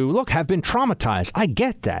teenagers who, look, have been traumatized. I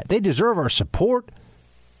get that. They deserve our support.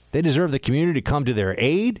 They deserve the community to come to their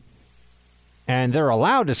aid. And they're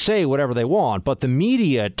allowed to say whatever they want. But the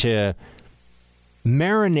media to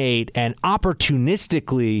marinate in and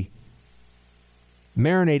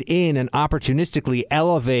opportunistically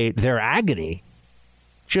elevate their agony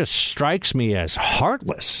just strikes me as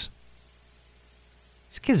heartless.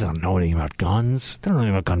 These kids don't know anything about guns. They don't know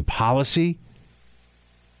anything about gun policy.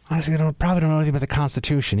 Honestly, they probably don't know anything about the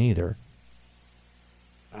Constitution either.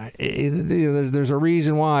 There's a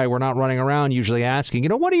reason why we're not running around usually asking,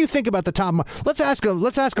 what do you think about the top? Let's ask a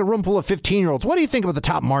room full of 15-year-olds. What do you think about the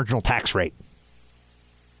top marginal tax rate?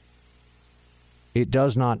 It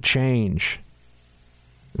does not change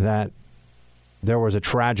that there was a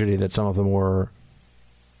tragedy that some of them were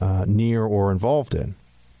near or involved in.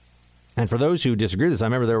 And for those who disagree with this, I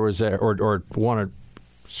remember there was or want to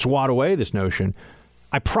swat away this notion.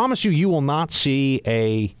 I promise you will not see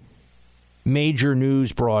a major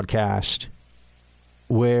news broadcast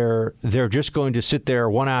where they're just going to sit there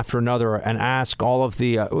one after another and ask all of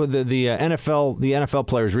the NFL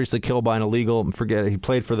players recently killed by an illegal. Forget he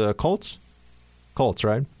played for the Colts,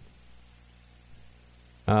 right?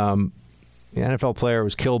 The NFL player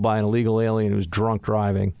was killed by an illegal alien who was drunk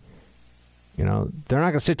driving. You know, they're not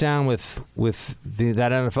going to sit down with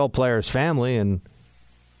that NFL player's family and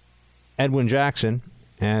Edwin Jackson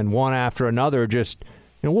and one after another just,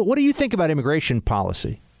 you know, what do you think about immigration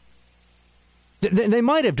policy? They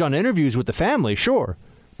might have done interviews with the family, sure,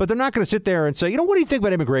 but they're not going to sit there and say, you know, what do you think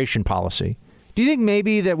about immigration policy? Do you think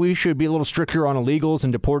maybe that we should be a little stricter on illegals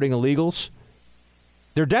and deporting illegals?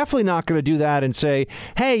 They're definitely not going to do that and say,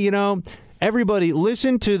 hey, you know, everybody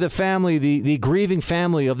listen to the family, the grieving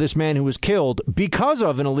family of this man who was killed because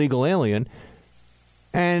of an illegal alien,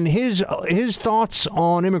 and his thoughts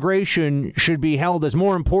on immigration should be held as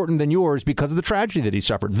more important than yours because of the tragedy that he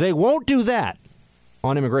suffered. They won't do that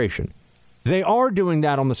on immigration. They are doing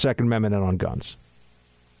that on the Second Amendment and on guns.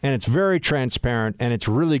 And it's very transparent, and it's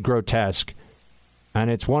really grotesque. And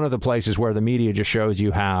it's one of the places where the media just shows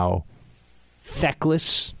you how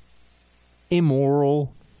feckless,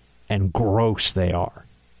 immoral, and gross they are.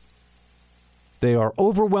 They are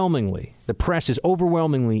overwhelmingly, the press is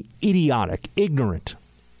overwhelmingly idiotic, ignorant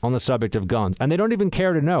on the subject of guns. And they don't even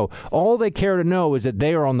care to know. All they care to know is that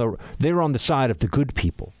they're on the side of the good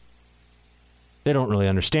people. They don't really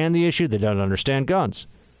understand the issue. They don't understand guns.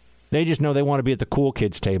 They just know they want to be at the cool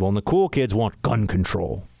kids table, and the cool kids want gun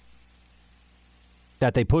control.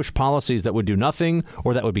 That they push policies that would do nothing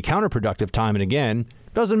or that would be counterproductive time and again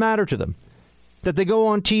doesn't matter to them. That they go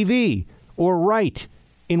on TV or write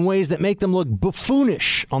in ways that make them look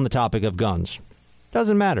buffoonish on the topic of guns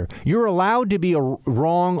doesn't matter. You're allowed to be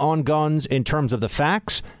wrong on guns in terms of the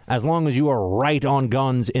facts as long as you are right on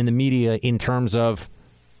guns in the media in terms of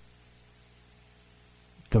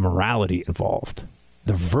the morality involved,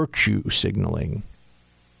 the virtue signaling.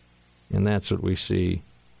 And that's what we see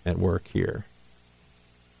at work here.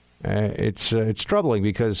 It's troubling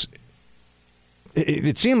because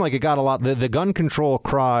it seemed like it got a lot. The gun control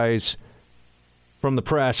cries from the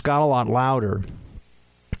press got a lot louder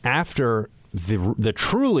after the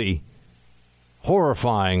truly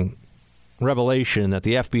horrifying revelation that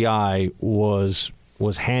the FBI was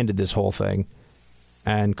handed this whole thing.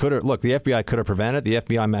 And the FBI could have prevented it.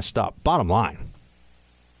 The FBI messed up. Bottom line,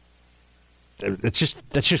 that's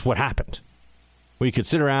just what happened. We could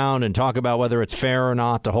sit around and talk about whether it's fair or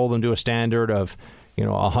not to hold them to a standard of,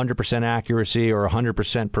 100% accuracy or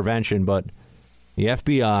 100% prevention, but the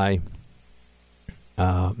FBI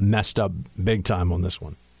messed up big time on this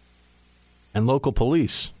one. And local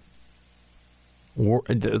police,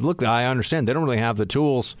 look, I understand they don't really have the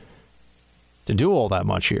tools to do all that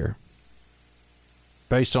much here.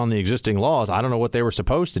 Based on the existing laws, I don't know what they were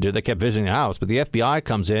supposed to do. They kept visiting the house, but the FBI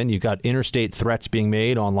comes in. You've got interstate threats being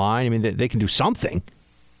made online. I mean, they can do something,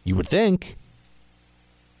 you would think.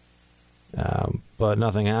 But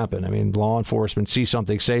nothing happened. I mean, law enforcement see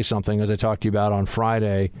something, say something, as I talked to you about on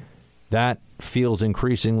Friday. That feels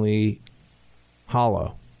increasingly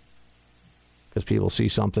hollow because people see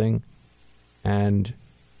something and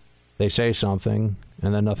they say something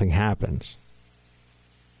and then nothing happens.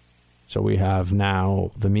 So we have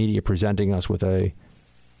now the media presenting us with a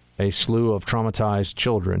slew of traumatized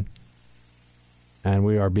children, and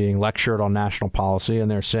we are being lectured on national policy,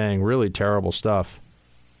 and they're saying really terrible stuff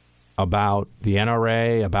about the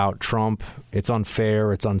NRA, about Trump. It's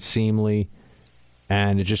unfair, it's unseemly,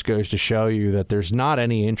 and it just goes to show you that there's not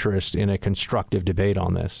any interest in a constructive debate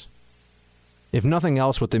on this. If nothing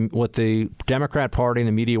else, what the Democrat Party and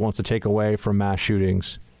the media wants to take away from mass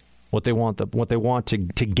shootings, what they want to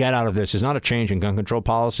get out of this is not a change in gun control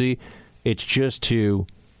policy. It's just to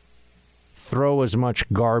throw as much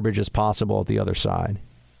garbage as possible at the other side.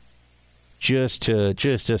 Just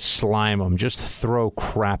to slime them, just throw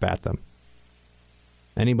crap at them.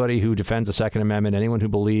 Anybody who defends the Second Amendment, anyone who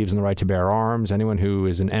believes in the right to bear arms, anyone who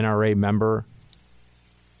is an NRA member,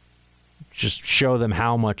 just show them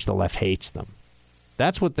how much the left hates them.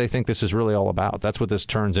 That's what they think this is really all about. That's what this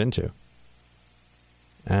turns into.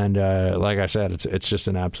 And like I said, it's just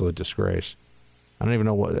an absolute disgrace. I don't even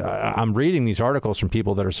know what I'm reading these articles from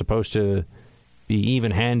people that are supposed to be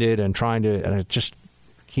even-handed and trying to, and I just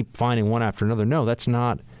keep finding one after another. No, that's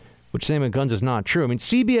not. Which saying about guns is not true. I mean,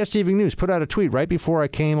 CBS Evening News put out a tweet right before I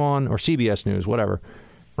came on, or CBS News, whatever,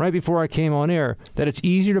 right before I came on air, that it's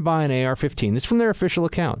easier to buy an AR-15. This is from their official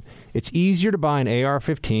account. It's easier to buy an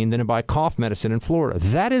AR-15 than to buy cough medicine in Florida.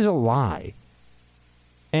 That is a lie.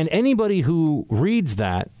 And anybody who reads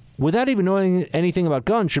that without even knowing anything about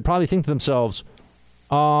guns should probably think to themselves,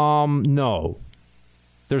 no.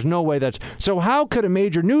 There's no way that's... So how could a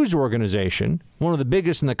major news organization, one of the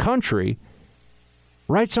biggest in the country,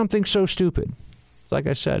 write something so stupid? Like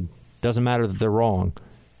I said, doesn't matter that they're wrong.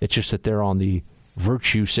 It's just that they're on the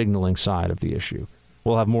virtue signaling side of the issue.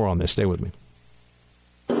 We'll have more on this. Stay with me.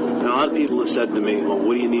 And a lot of people have said to me, well,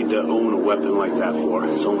 what do you need to own a weapon like that for?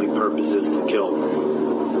 Its only purpose is to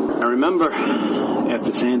kill. I remember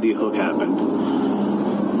after Sandy Hook happened,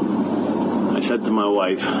 I said to my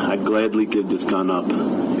wife, I'd gladly give this gun up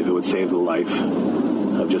if it would save the life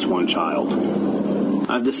of just one child.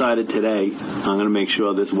 I've decided today I'm going to make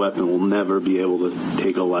sure this weapon will never be able to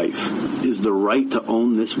take a life. Is the right to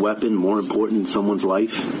own this weapon more important than someone's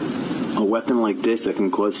life? A weapon like this that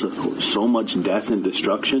can cause so much death and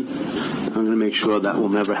destruction, I'm going to make sure that will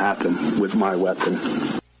never happen with my weapon.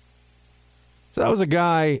 So that was a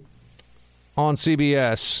guy on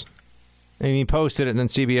CBS, and he posted it, and then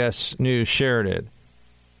CBS News shared it,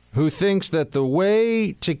 who thinks that the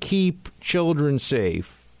way to keep children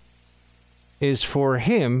safe is for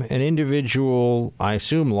him, an individual, I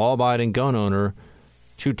assume law-abiding gun owner,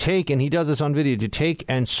 to take, and he does this on video, to take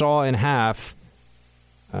and saw in half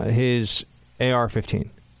his AR-15,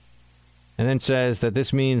 and then says that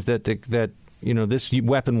this means that this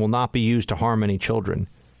weapon will not be used to harm any children.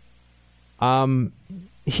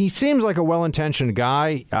 He seems like a well-intentioned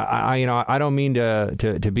guy. I don't mean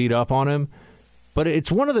to beat up on him, but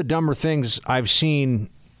it's one of the dumber things I've seen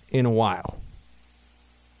in a while.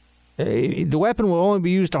 The weapon will only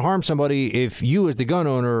be used to harm somebody if you, as the gun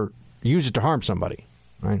owner, use it to harm somebody,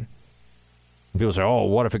 right? People say, oh,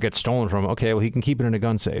 what if it gets stolen from him? Okay, well, he can keep it in a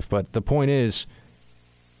gun safe. But the point is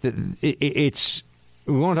that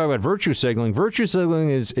we want to talk about virtue signaling. Virtue signaling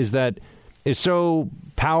is so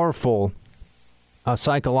powerful a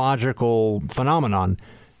psychological phenomenon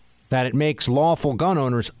that it makes lawful gun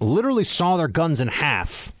owners literally saw their guns in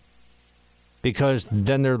half, because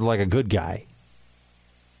then they're like a good guy.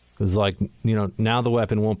 Because, now the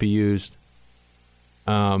weapon won't be used.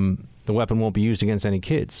 The weapon won't be used against any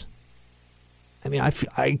kids. I mean, I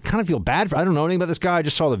kind of feel bad for... I don't know anything about this guy. I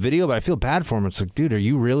just saw the video, but I feel bad for him. It's like, dude,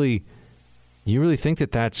 you really think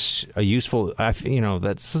that that's a useful... that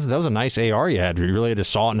was a nice AR you had. You really had to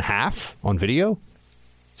saw it in half on video?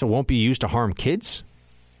 So it won't be used to harm kids?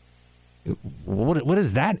 What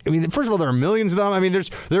is that? I mean, first of all, there are millions of them. I mean,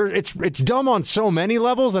 it's dumb on so many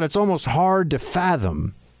levels that it's almost hard to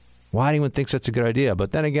fathom why anyone thinks that's a good idea.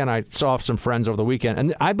 But then again, I saw some friends over the weekend,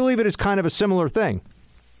 and I believe it is kind of a similar thing.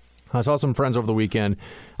 I saw some friends over the weekend.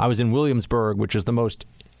 I was in Williamsburg, which is the most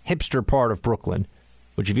hipster part of Brooklyn,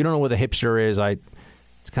 which if you don't know what a hipster is,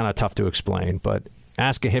 it's kind of tough to explain. But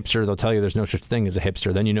ask a hipster, they'll tell you there's no such thing as a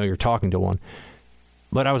hipster. Then you know you're talking to one.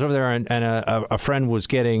 But I was over there, and a friend was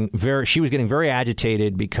getting very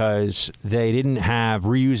agitated because they didn't have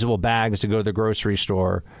reusable bags to go to the grocery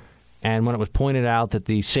store. And when it was pointed out that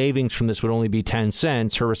the savings from this would only be 10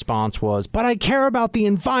 cents, her response was, but I care about the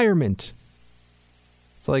environment.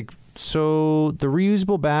 It's like, so the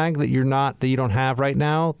reusable bag that you don't have right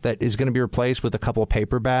now, that is going to be replaced with a couple of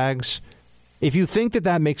paper bags. If you think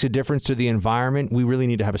that makes a difference to the environment, we really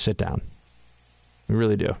need to have a sit down. We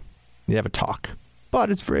really do. We have a talk. But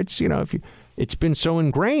it's it's been so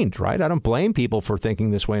ingrained, right? I don't blame people for thinking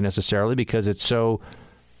this way necessarily, because it's so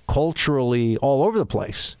culturally all over the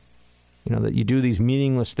place. That you do these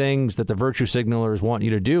meaningless things that the virtue signalers want you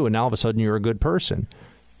to do, and now all of a sudden you're a good person.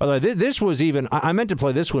 By the way, this was even... I meant to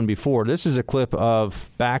play this one before. This is a clip of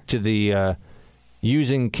back to the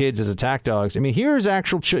using kids as attack dogs. I mean, here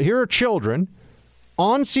are children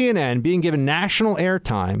on CNN being given national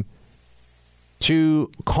airtime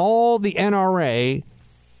to call the NRA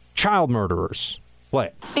child murderers. Play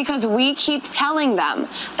it. Because we keep telling them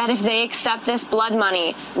that if they accept this blood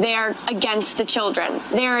money, they are against the children.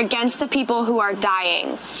 They are against the people who are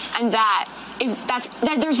dying. And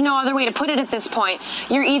there's no other way to put it at this point.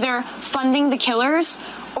 You're either funding the killers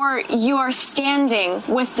or you are standing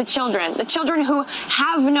with the children who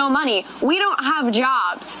have no money. We don't have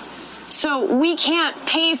jobs, so we can't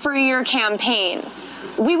pay for your campaign.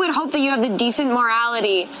 We would hope that you have the decent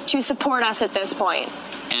morality to support us at this point.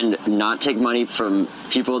 And not take money from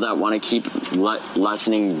people that want to keep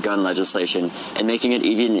lessening gun legislation and making it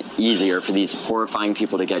even easier for these horrifying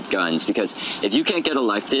people to get guns. Because if you can't get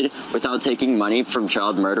elected without taking money from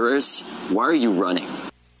child murderers, why are you running?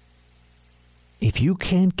 If you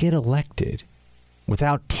can't get elected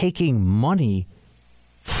without taking money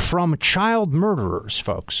from child murderers,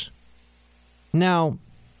 folks. Now,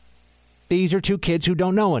 these are two kids who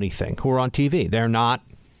don't know anything, who are on TV. They're not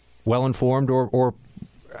well-informed or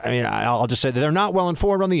I'll just say that they're not well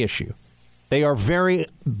informed on the issue. They are very,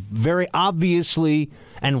 very obviously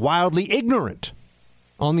and wildly ignorant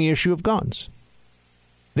on the issue of guns.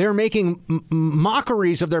 They're making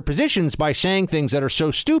mockeries of their positions by saying things that are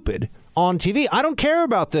so stupid on TV. I don't care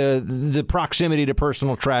about the proximity to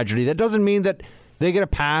personal tragedy. That doesn't mean that they get a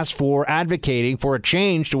pass for advocating for a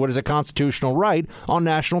change to what is a constitutional right on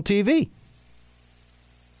national TV.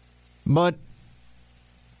 But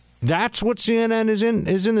that's what CNN is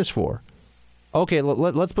in this for. Okay,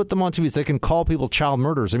 let's put them on TV so they can call people child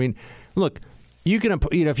murderers. I mean, look, you can,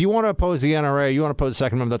 if you want to oppose the NRA, you want to oppose the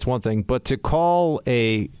Second Amendment, that's one thing. But to call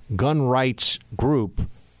a gun rights group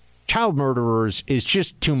child murderers is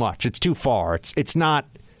just too much. It's too far. It's not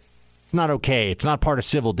okay. It's not part of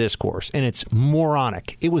civil discourse, and it's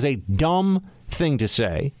moronic. It was a dumb thing to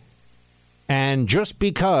say. And just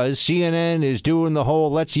because CNN is doing the whole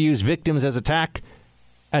let's use victims as attack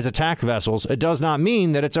vessels, it does not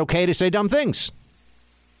mean that it's okay to say dumb things.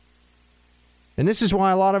 And this is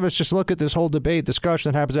why a lot of us just look at this whole debate,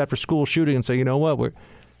 discussion that happens after school shooting and say, you know what, we're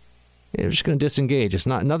just going to disengage. It's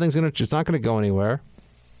not going to go anywhere.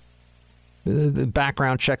 The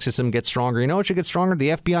background check system gets stronger. You know what should get stronger? The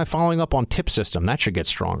FBI following up on tip system. That should get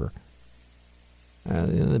stronger.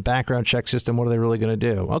 The background check system, what are they really going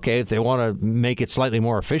to do? Okay, if they want to make it slightly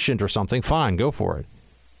more efficient or something, fine, go for it.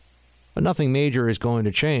 But nothing major is going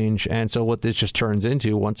to change. And so what this just turns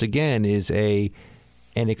into, once again, is an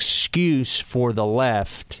excuse for the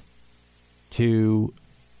left to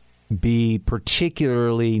be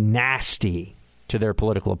particularly nasty to their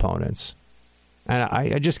political opponents. And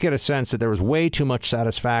I just get a sense that there was way too much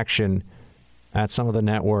satisfaction at some of the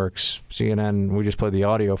networks, CNN, we just played the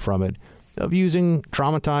audio from it, of using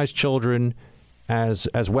traumatized children as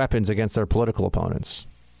weapons against their political opponents.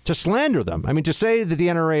 To slander them. I mean, to say that the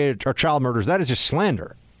NRA are child murderers, that is just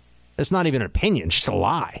slander. It's not even an opinion, it's just a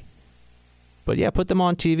lie. But yeah, put them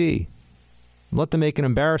on TV. Let them make an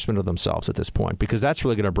embarrassment of themselves at this point, because that's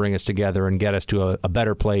really going to bring us together and get us to a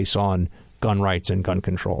better place on gun rights and gun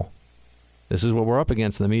control. This is what we're up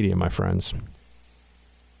against in the media, my friends.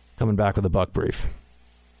 Coming back with a Buck Brief.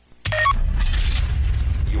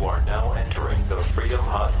 You are now entering the Freedom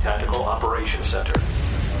Hut Tactical Operations Center.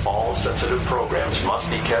 All sensitive programs must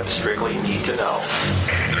be kept strictly need to know.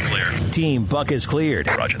 Clear. Team Buck is cleared.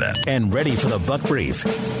 Roger that. And ready for the Buck Brief.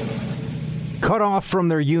 Cut off from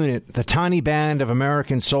their unit, the tiny band of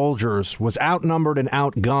American soldiers was outnumbered and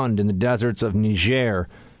outgunned in the deserts of Niger,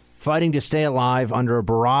 fighting to stay alive under a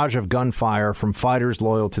barrage of gunfire from fighters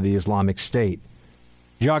loyal to the Islamic State.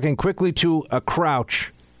 Jogging quickly to a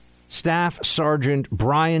crouch, Staff Sergeant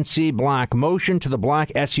Brian C. Black motioned to the black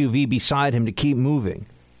SUV beside him to keep moving.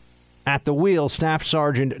 At the wheel, Staff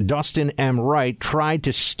Sergeant Dustin M. Wright tried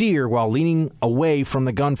to steer while leaning away from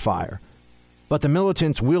the gunfire. But the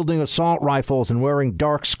militants wielding assault rifles and wearing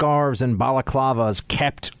dark scarves and balaclavas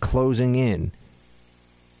kept closing in.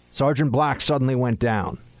 Sergeant Black suddenly went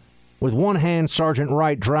down. With one hand, Sergeant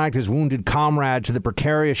Wright dragged his wounded comrade to the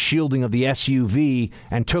precarious shielding of the SUV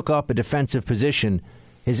and took up a defensive position,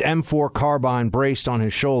 his M4 carbine braced on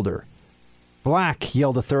his shoulder. "Black,"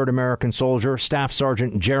 yelled a third American soldier, Staff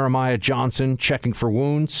Sergeant Jeremiah Johnson, checking for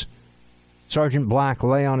wounds. Sergeant Black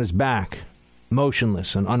lay on his back,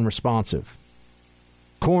 motionless and unresponsive.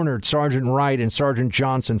 Cornered, Sergeant Wright and Sergeant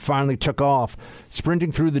Johnson finally took off,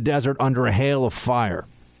 sprinting through the desert under a hail of fire.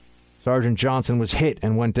 Sergeant Johnson was hit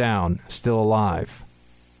and went down, still alive.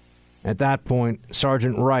 At that point,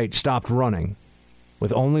 Sergeant Wright stopped running.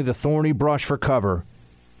 With only the thorny brush for cover,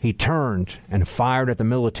 he turned and fired at the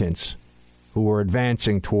militants who were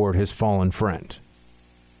advancing toward his fallen friend.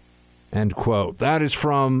 End quote. That is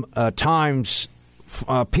from Times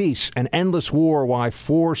piece, An Endless War, Why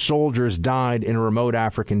 4 Soldiers Died in a Remote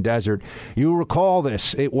African Desert. You recall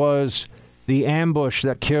this. It was the ambush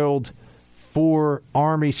that killed 4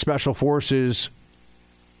 Army Special Forces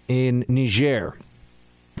in Niger,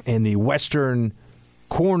 in the western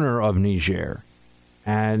corner of Niger.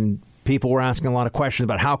 And people were asking a lot of questions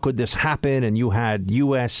about how could this happen, and you had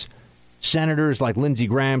U.S. senators like Lindsey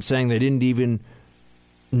Graham saying they didn't even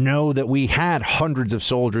know that we had hundreds of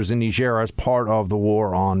soldiers in Niger as part of the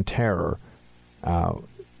war on terror.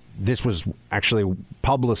 This was actually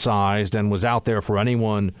publicized and was out there for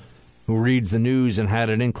anyone who reads the news and had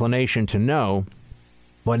an inclination to know.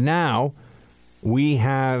 But now we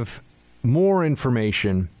have more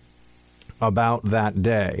information about that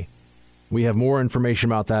day. We have more information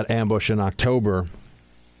about that ambush in October,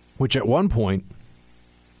 which at one point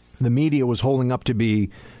the media was holding up to be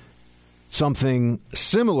something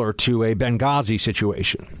similar to a Benghazi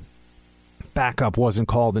situation. Backup wasn't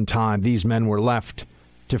called in time. These men were left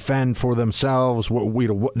to fend for themselves.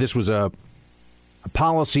 This was a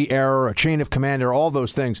policy error, a chain of command error, all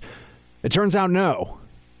those things. It turns out, no,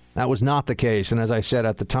 that was not the case. And as I said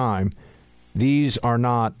at the time, these are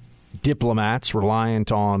not diplomats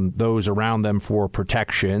reliant on those around them for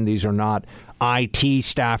protection. These are not IT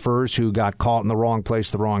staffers who got caught in the wrong place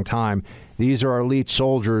at the wrong time. These are elite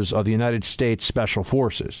soldiers of the United States Special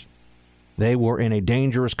Forces. They were in a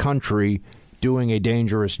dangerous country doing a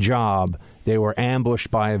dangerous job. They were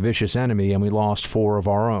ambushed by a vicious enemy, and we lost 4 of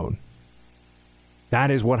our own. That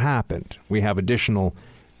is what happened. We have additional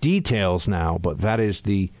details now, but that is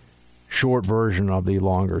the short version of the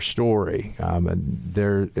longer story. I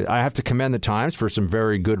have to commend the Times for some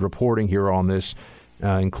very good reporting here on this,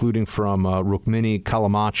 including from Rukmini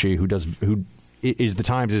Callimachi, who is the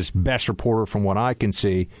Times' best reporter from what I can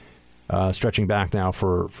see, stretching back now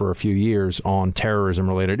for a few years on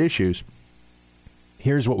terrorism-related issues.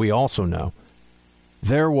 Here's what we also know.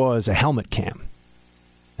 There was a helmet cam.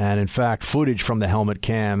 And, in fact, footage from the helmet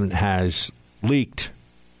cam has leaked.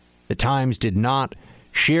 The Times did not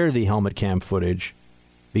share the helmet cam footage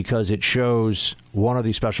because it shows one of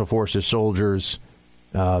the Special Forces soldiers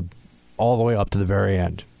all the way up to the very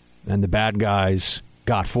end. And the bad guys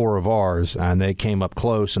got 4 of ours, and they came up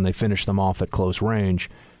close, and they finished them off at close range,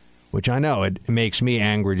 which I know it makes me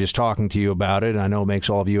angry just talking to you about it. I know it makes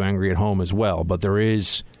all of you angry at home as well. But there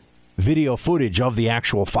is video footage of the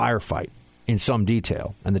actual firefight in some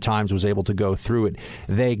detail, and the Times was able to go through it.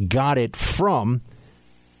 They got it from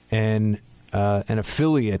an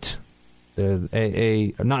affiliate, not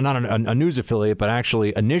a news affiliate, but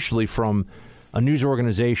actually initially from a news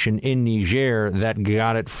organization in Niger that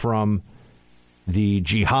got it from the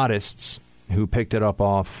jihadists who picked it up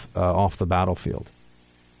off the battlefield.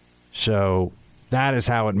 So that is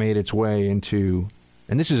how it made its way into,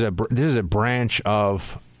 and this is a branch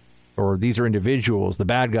of, or these are individuals. The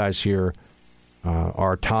bad guys here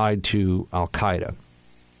are tied to Al-Qaeda.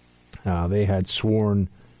 They had sworn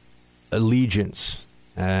allegiance,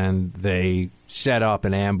 and they set up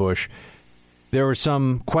an ambush. There was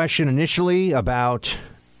some question initially about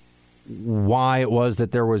why it was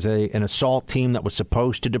that there was an assault team that was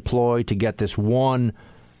supposed to deploy to get this one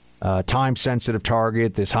time-sensitive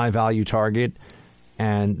target, this high-value target,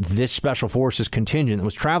 and this Special Forces contingent that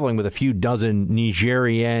was traveling with a few dozen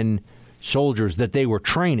Nigerian soldiers that they were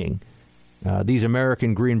training. These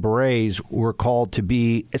American Green Berets were called to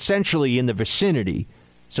be essentially in the vicinity.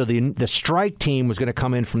 So the strike team was going to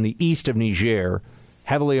come in from the east of Niger,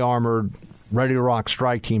 heavily armored, ready-to-rock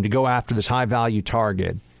strike team to go after this high-value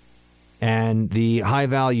target. And the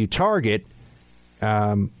high-value target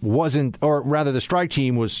wasn't, or rather the strike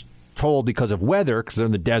team was told because of weather, because they're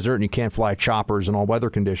in the desert and you can't fly choppers in all weather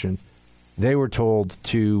conditions, they were told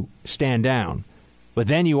to stand down. But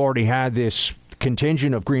then you already had this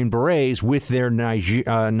contingent of Green Berets with their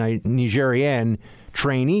Nigerian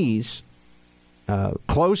trainees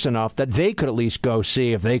close enough that they could at least go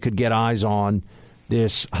see if they could get eyes on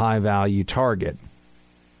this high-value target.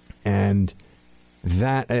 And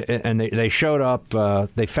they showed up.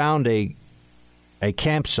 They found a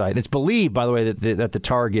campsite. It's believed, by the way, that the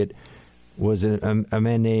target was a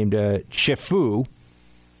man named Chefu.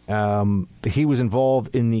 He was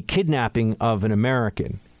involved in the kidnapping of an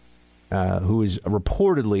American who was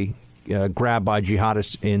reportedly grabbed by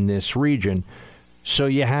jihadists in this region. So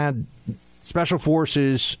you had Special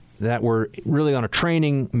Forces that were really on a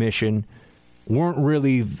training mission, weren't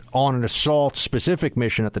really on an assault-specific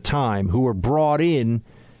mission at the time, who were brought in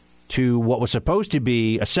to what was supposed to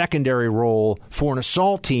be a secondary role for an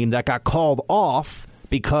assault team that got called off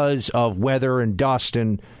because of weather and dust,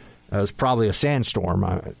 and it was probably a sandstorm.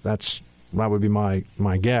 That would be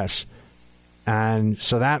my guess. And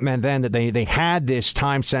so that meant then that they had this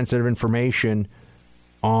time-sensitive information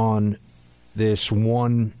on this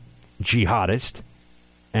one jihadist,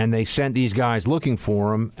 and they sent these guys looking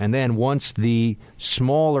for him. And then once the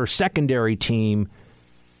smaller secondary team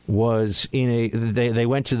was they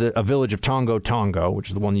went to a village of Tongo, which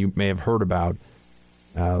is the one you may have heard about.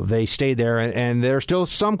 They stayed there, and there are still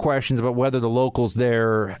some questions about whether the locals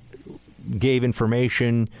there gave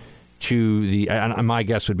information to the. And my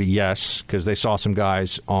guess would be yes, because they saw some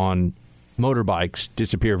guys on motorbikes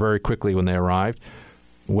disappear very quickly when they arrived.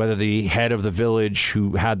 Whether the head of the village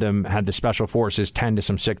who had the Special Forces tend to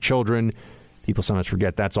some sick children. People sometimes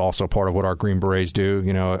forget that's also part of what our Green Berets do.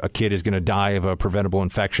 You know, a kid is going to die of a preventable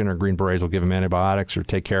infection, or Green Berets will give them antibiotics or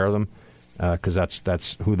take care of them because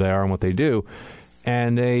that's who they are and what they do.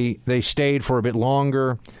 And they stayed for a bit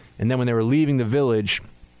longer, and then when they were leaving the village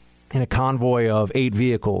in a convoy of 8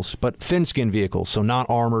 vehicles, but thin-skinned vehicles, so not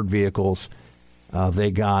armored vehicles,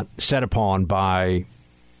 they got set upon by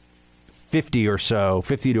 50 or so,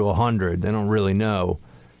 50 to 100, they don't really know,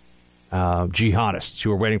 jihadists who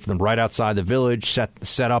were waiting for them right outside the village,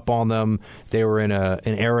 set up on them. They were in an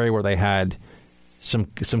area where they had some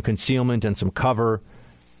concealment and some cover,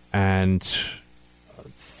 and two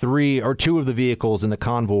of the vehicles in the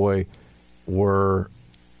convoy were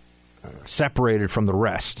separated from the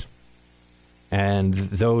rest. And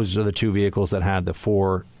those are the two vehicles that had the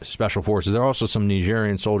 4 special forces. There are also some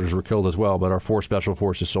Nigerian soldiers were killed as well, but our 4 special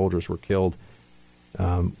forces soldiers were killed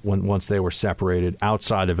once they were separated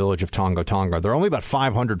outside the village of Tonga Tonga. They're only about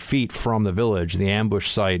 500 feet from the village, the ambush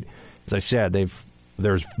site. As I said,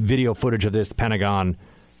 there's video footage of this. The Pentagon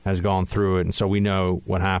has gone through it, and so we know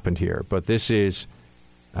what happened here. But this is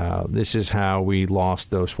how we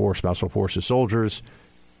lost those 4 special forces soldiers.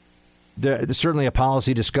 There's certainly a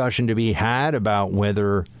policy discussion to be had about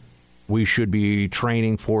whether we should be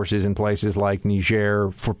training forces in places like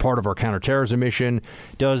Niger for part of our counterterrorism mission.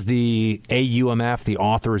 Does the AUMF, the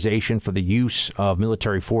authorization for the use of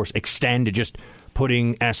military force, extend to just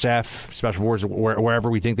putting SF, special forces, wherever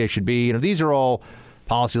we think they should be? These are all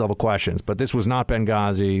policy-level questions. But this was not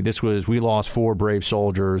Benghazi. We lost 4 brave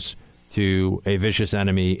soldiers to a vicious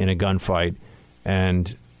enemy in a gunfight.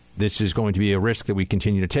 And this is going to be a risk that we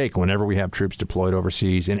continue to take whenever we have troops deployed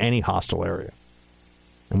overseas in any hostile area.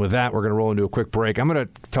 And with that, we're going to roll into a quick break. I'm going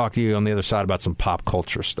to talk to you on the other side about some pop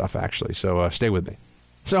culture stuff, actually. So stay with me.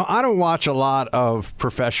 So I don't watch a lot of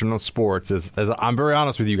professional sports. As I'm very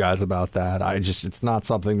honest with you guys about that. It's not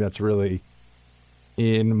something that's really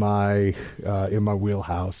in my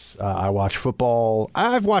wheelhouse. I watch football.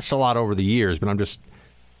 I've watched a lot over the years, but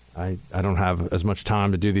I don't have as much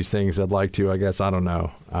time to do these things I'd like to, I guess. I don't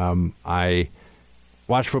know. I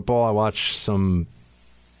watch football. I watch some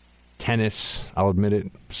tennis. I'll admit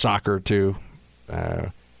it. Soccer, too.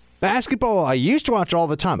 Basketball, I used to watch all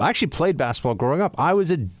the time. I actually played basketball growing up. I was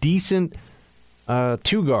a decent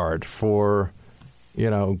two-guard for,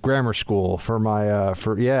 grammar school.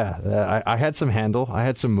 I had some handle. I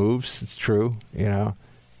had some moves. It's true,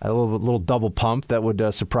 a little double pump that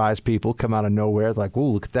would surprise people, come out of nowhere, like, "Ooh,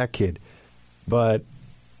 look at that kid!" But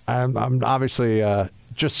I'm obviously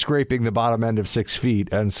just scraping the bottom end of 6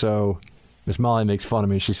 feet, and so Miss Molly makes fun of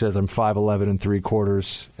me. She says I'm 5'11" and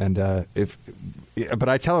 3/4, but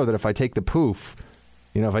I tell her that if I take the poof,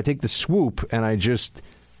 if I take the swoop and I just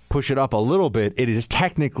push it up a little bit, it is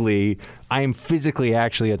technically I am physically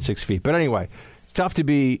actually at 6 feet. But anyway, it's tough to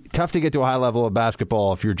get to a high level of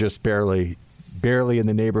basketball if you're just barely in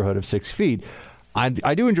the neighborhood of 6 feet.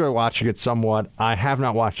 I do enjoy watching it somewhat. I have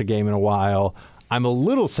not watched a game in a while. I'm a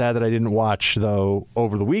little sad that I didn't watch, though,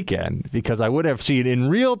 over the weekend, because I would have seen in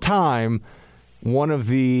real time one of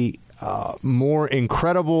the more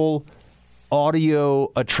incredible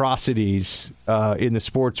audio atrocities in the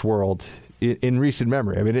sports world in recent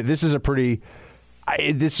memory. I mean, this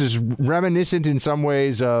is reminiscent in some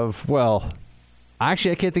ways of, well,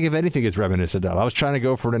 actually, I can't think of anything it's reminiscent of. I was trying to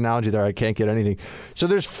go for an analogy there. I can't get anything. So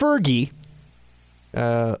there's Fergie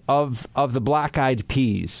of the Black Eyed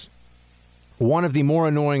Peas, one of the more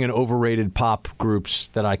annoying and overrated pop groups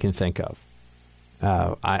that I can think of.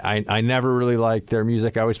 I never really liked their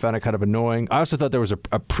music. I always found it kind of annoying. I also thought there was a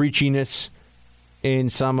preachiness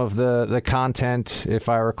in some of the content, if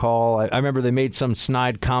I recall. I remember they made some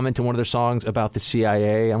snide comment in one of their songs about the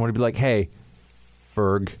CIA. I want to be like, hey,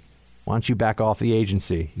 Ferg, why don't you back off the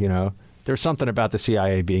agency? There's something about the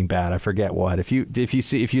CIA being bad. I forget what. If you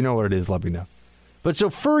know what it is, let me know. But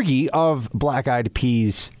so Fergie of Black Eyed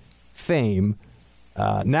Peas fame,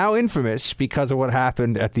 now infamous because of what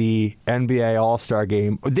happened at the NBA All-Star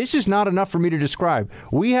Game. This is not enough for me to describe.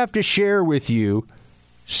 We have to share with you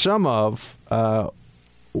some of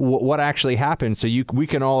what actually happened, so we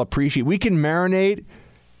can all appreciate. We can marinate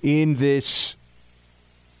in this.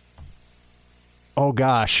 Oh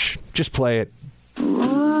gosh, just play it.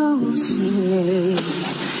 Oh, say,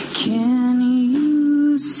 can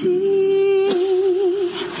you see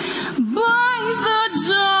by the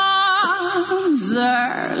dawn's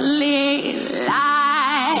early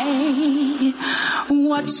light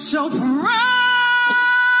what so proudly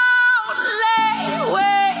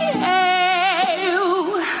wave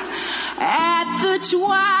at the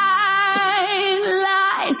twilight's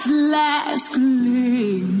last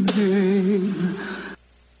gleaming?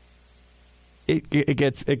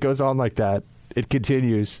 It goes on like that. It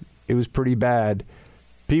continues. It was pretty bad.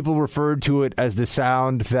 People referred to it as the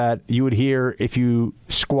sound that you would hear if you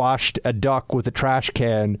squashed a duck with a trash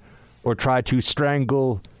can or tried to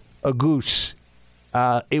strangle a goose.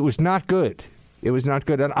 It was not good. It was not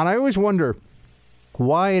good. And I always wonder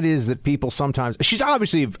why it is that people sometimes... She's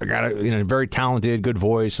obviously got a very talented, good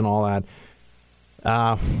voice and all that.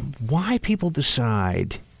 why people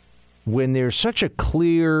decide when there's such a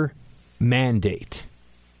clear mandate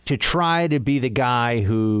to try to be the guy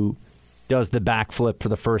who does the backflip for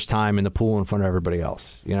the first time in the pool in front of everybody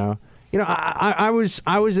else. I was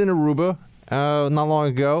in Aruba not long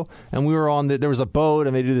ago, and we were on there was a boat,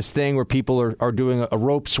 and they do this thing where people are doing a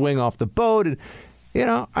rope swing off the boat, and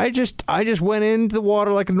I just went into the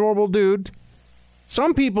water like a normal dude.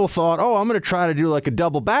 Some people thought, I'm going to try to do like a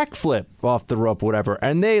double backflip off the rope, whatever,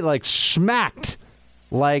 and they like smacked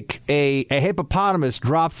like a hippopotamus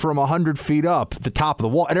dropped from 100 feet up at the top of the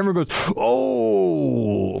wall, and everyone goes,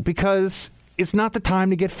 oh, because it's not the time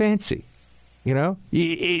to get fancy.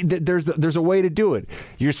 There's a way to do it.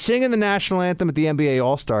 You're singing the national anthem at the NBA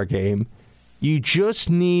All-Star game. You just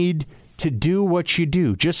need to do what you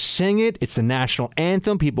do. Just sing it. It's the national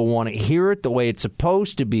anthem. People want to hear it the way it's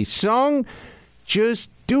supposed to be sung.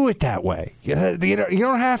 Just do it that way. You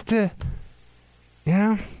don't have to,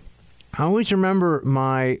 I always remember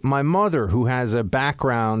my mother, who has a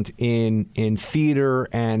background in theater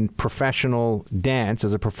and professional dance,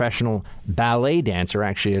 as a professional ballet dancer,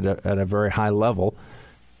 actually at a very high level.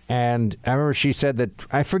 And I remember she said that,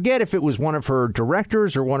 I forget if it was one of her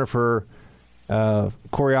directors or one of her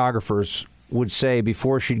choreographers would say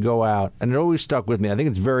before she'd go out, and it always stuck with me. I think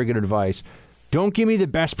it's very good advice. Don't give me the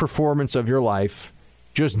best performance of your life.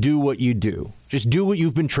 Just do what you do. Just do what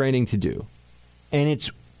you've been training to do. And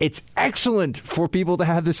it's excellent for people to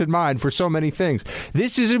have this in mind for so many things.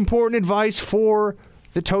 This is important advice for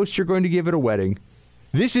the toast you're going to give at a wedding.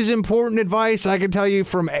 This is important advice, I can tell you,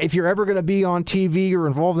 from if you're ever going to be on TV or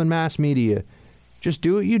involved in mass media. Just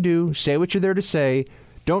do what you do. Say what you're there to say.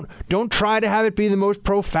 Don't try to have it be the most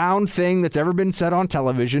profound thing that's ever been said on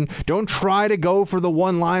television. Don't try to go for the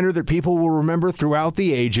one-liner that people will remember throughout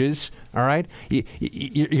the ages. All right?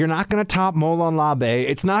 You're not going to top Molon Labe.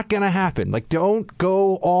 It's not going to happen. Don't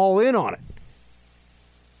go all in on it.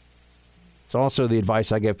 It's also the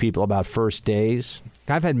advice I give people about first days.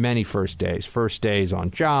 I've had many first days. First days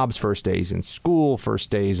on jobs, first days in school, first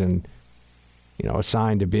days in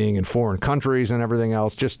assigned to being in foreign countries and everything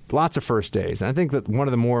else. Just lots of first days. And I think that one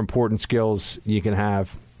of the more important skills you can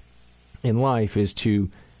have in life is to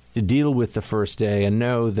deal with the first day and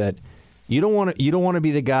know that you don't want to be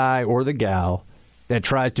the guy or the gal that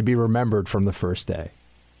tries to be remembered from the first day.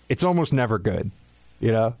 It's almost never good, You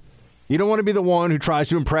don't want to be the one who tries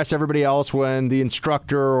to impress everybody else when the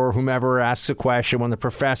instructor or whomever asks a question, when the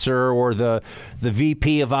professor or the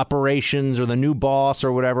VP of operations or the new boss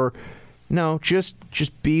or whatever. No, just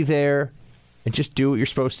be there and just do what you're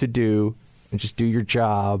supposed to do and just do your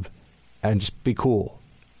job and just be cool.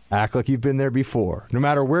 Act like you've been there before. No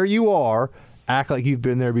matter where you are, act like you've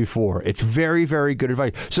been there before. It's very, very good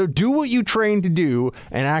advice. So do what you trained to do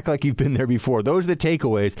and act like you've been there before. Those are the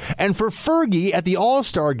takeaways. And for Fergie at the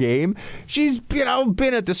All-Star game, she's been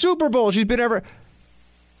at the Super Bowl. She's been ever.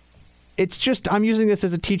 It's just, I'm using this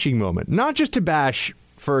as a teaching moment. Not just to bash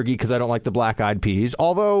Fergie because I don't like the Black Eyed Peas,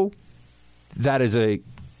 although that is a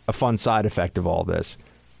fun side effect of all this,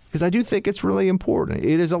 because I do think it's really important.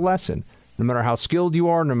 It is a lesson. No matter how skilled you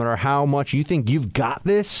are, no matter how much you think you've got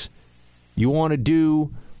this, you want to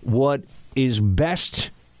do what is best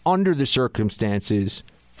under the circumstances.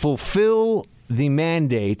 Fulfill the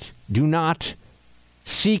mandate. Do not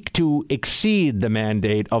seek to exceed the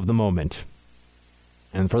mandate of the moment.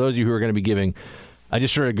 And for those of you who are going to be giving, I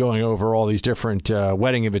just started going over all these different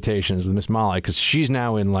wedding invitations with Miss Molly, because she's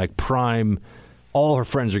now in prime. All her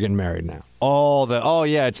friends are getting married now.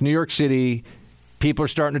 It's New York City. People are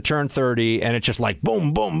starting to turn 30, and it's just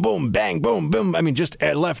boom, boom, boom, bang, boom, boom. I mean, just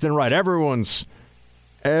left and right. Everyone's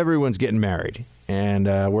getting married, and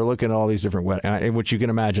we're looking at all these different weddings, which you can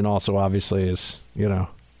imagine. Also, obviously, is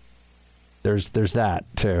there's that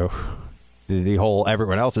too. The whole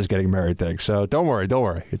everyone else is getting married thing. So don't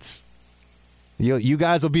worry. It's you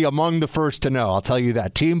guys will be among the first to know. I'll tell you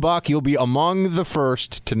that. Team Buck, you'll be among the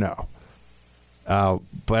first to know.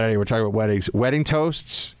 But anyway, we're talking about weddings. Wedding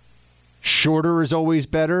toasts. Shorter is always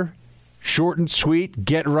better. Short and sweet.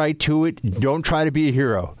 Get right to it. Don't try to be a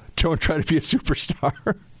hero. Don't try to be a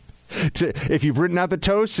superstar. If you've written out the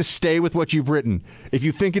toast, just stay with what you've written. If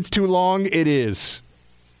you think it's too long, it is.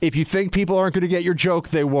 If you think people aren't going to get your joke,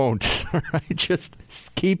 they won't. All right? Just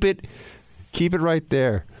keep it right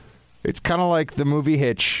there. It's kind of like the movie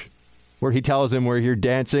Hitch, where he tells him where you're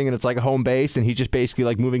dancing and it's like a home base, and he's just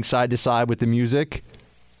basically moving side to side with the music.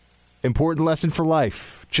 Important lesson for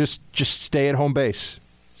life. Just stay at home base.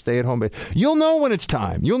 Stay at home base. You'll know when it's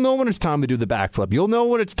time. You'll know when it's time to do the backflip. You'll know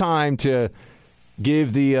when it's time to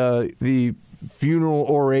give the funeral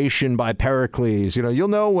oration by Pericles. You'll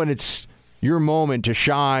know when it's your moment to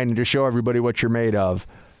shine and to show everybody what you're made of.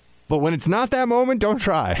 But when it's not that moment, don't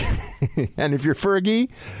try. And if you're Fergie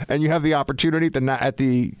and you have the opportunity at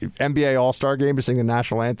the NBA All-Star game to sing the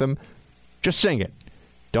national anthem, just sing it.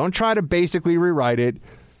 Don't try to basically rewrite it.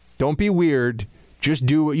 Don't be weird. Just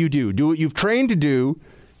do what you do. Do what you've trained to do.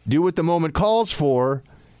 Do what the moment calls for,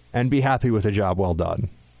 and be happy with a job well done.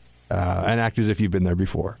 And act as if you've been there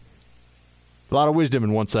before. A lot of wisdom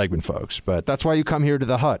in one segment, folks. But that's why you come here to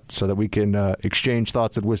the hut, so that we can exchange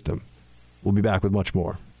thoughts and wisdom. We'll be back with much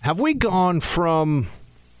more. Have we gone from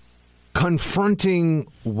confronting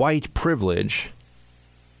white privilege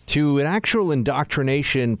to an actual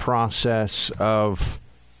indoctrination process of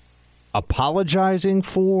apologizing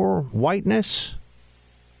for whiteness?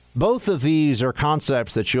 Both of these are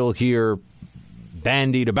concepts that you'll hear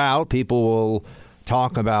bandied about. People will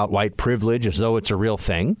talk about white privilege as though it's a real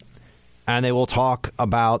thing. And they will talk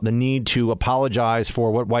about the need to apologize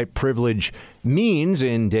for what white privilege means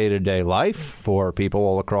in day-to-day life for people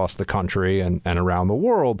all across the country and around the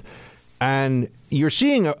world. And you're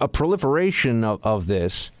seeing a proliferation of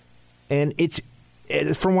this. And it's,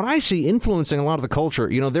 from what I see, influencing a lot of the culture.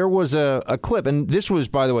 You know, there was a clip, and this was,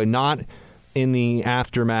 by the way, not in the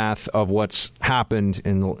aftermath of what's happened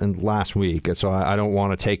in last week. So I don't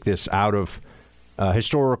want to take this out of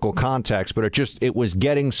historical context, but it was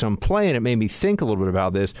getting some play, and it made me think a little bit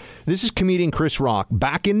about this. This is comedian Chris Rock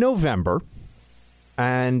back in November,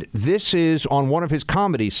 and this is on one of his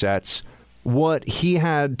comedy sets what he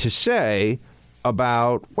had to say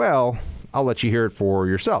about, well, I'll let you hear it for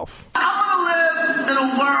yourself. I want to live in a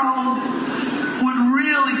world with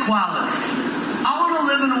real equality. I want to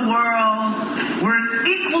live in a world where an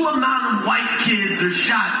equal amount of white kids are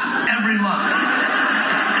shot every month.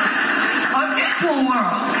 An equal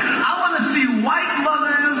world. I want to see white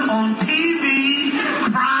mothers on TV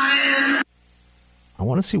crying. I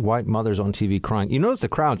want to see white mothers on TV crying. You notice the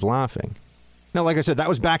crowd's laughing. Now, like I said, that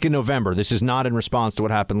was back in November. This is not in response to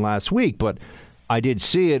what happened last week, but I did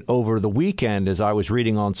see it over the weekend as I was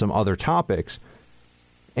reading on some other topics.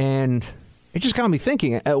 And it just got me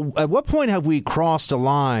thinking, at what point have we crossed a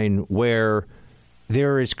line where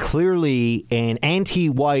there is clearly an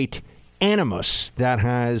anti-white animus that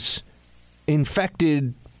has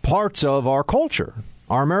infected parts of our culture,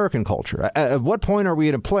 our American culture? At what point are we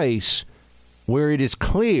in a place where it is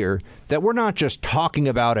clear that we're not just talking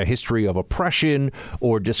about a history of oppression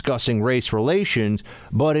or discussing race relations,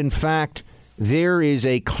 but in fact, there is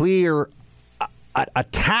a clear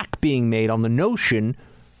attack being made on the notion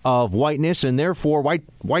of whiteness and therefore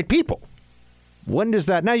white people? When does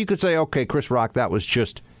that? Now you could say, okay, Chris Rock, that was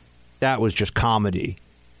just comedy,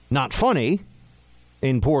 not funny,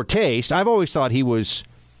 in poor taste. I've always thought he was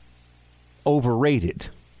overrated.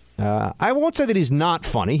 I won't say that he's not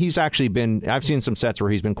funny. He's actually been, I've seen some sets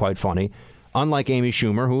where he's been quite funny, unlike Amy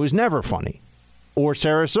Schumer, who is never funny, or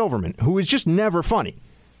Sarah Silverman, who is just never funny.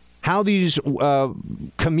 How these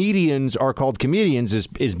comedians are called comedians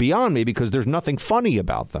is beyond me, because there's nothing funny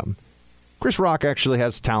about them. Chris Rock actually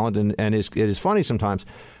has talent and it is funny sometimes.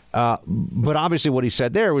 But obviously what he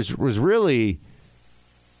said there was really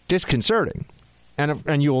disconcerting.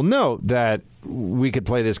 And you'll note that we could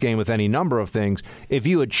play this game with any number of things. If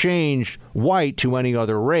you had changed white to any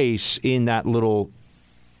other race in that little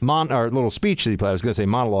speech that he played, I was going to say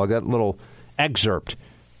monologue, that little excerpt,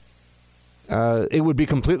 it would be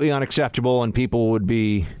completely unacceptable, and people would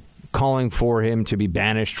be calling for him to be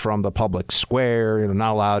banished from the public square,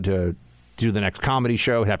 not allowed to do the next comedy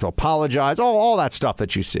show, he'd have to apologize, all that stuff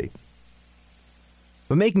that you see.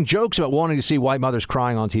 But making jokes about wanting to see white mothers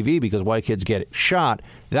crying on TV because white kids get shot,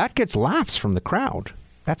 that gets laughs from the crowd.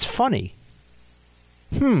 That's funny.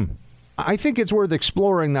 I think it's worth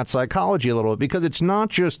exploring that psychology a little bit, because it's not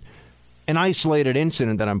just an isolated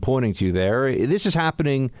incident that I'm pointing to there. This is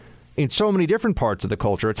happening in so many different parts of the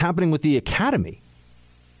culture. It's happening with the Academy.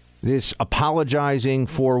 This apologizing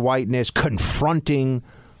for whiteness, confronting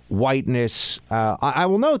whiteness. I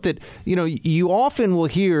will note that, you often will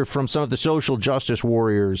hear from some of the social justice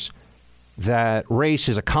warriors that race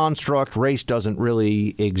is a construct. Race doesn't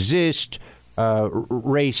really exist.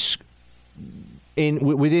 Race,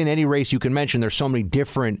 within any race you can mention, there's so many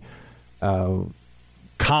different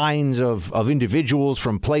kinds of individuals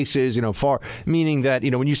from places, far, meaning that,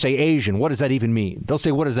 when you say Asian, what does that even mean? They'll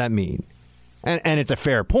say, what does that mean? And it's a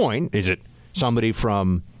fair point. Is it somebody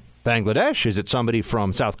from Bangladesh? Is it somebody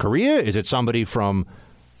from South Korea? Is it somebody from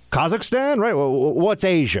Kazakhstan? Right? What's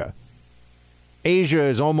Asia? Asia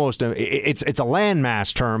is almost it's a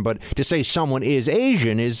landmass term, but to say someone is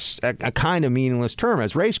Asian is a kind of meaningless term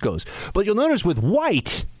as race goes. But you'll notice with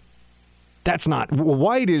white, That's not.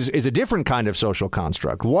 White is a different kind of social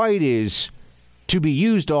construct. White is to be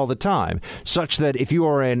used all the time, such that if you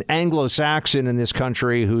are an Anglo-Saxon in this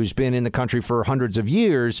country who's been in the country for hundreds of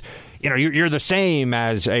years, you're the same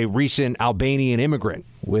as a recent Albanian immigrant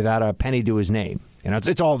without a penny to his name.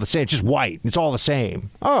 It's all the same. It's just white. It's all the same.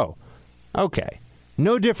 Oh, okay.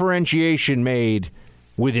 No differentiation made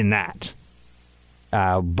within that.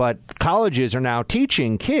 But colleges are now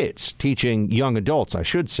teaching young adults, I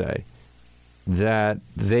should say, that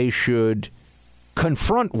they should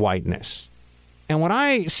confront whiteness. And what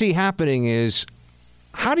I see happening is,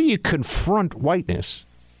 how do you confront whiteness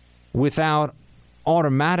without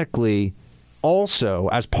automatically also,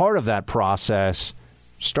 as part of that process,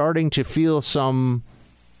 starting to feel some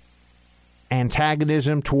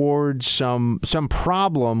antagonism towards some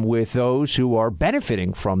problem with those who are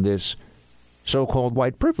benefiting from this so-called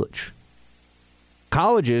white privilege?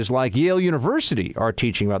 Colleges like Yale University are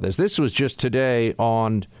teaching about this. This was just today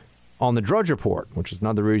on the Drudge Report, which is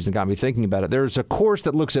another reason that got me thinking about it. There's a course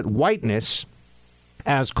that looks at whiteness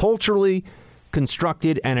as culturally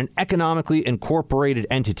constructed and an economically incorporated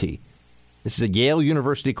entity. This is a Yale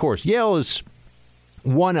University course. Yale is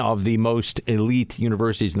one of the most elite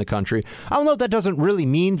universities in the country. I don't know if that doesn't really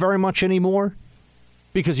mean very much anymore,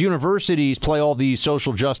 because universities play all these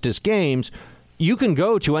social justice games. You can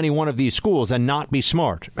go to any one of these schools and not be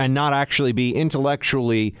smart and not actually be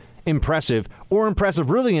intellectually impressive or impressive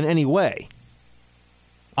really in any way.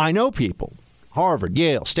 I know people, Harvard,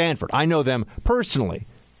 Yale, Stanford, I know them personally,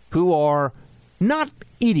 who are not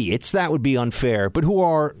idiots, that would be unfair, but who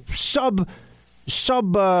are sub-average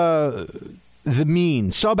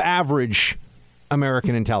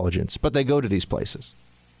American intelligence. But they go to these places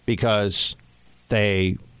because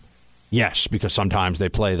because sometimes they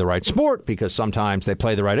play the right sport, because sometimes they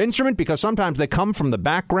play the right instrument, because sometimes they come from the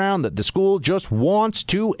background that the school just wants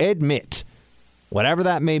to admit, whatever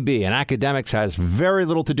that may be. And academics has very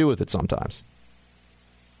little to do with it sometimes.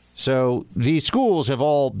 So these schools have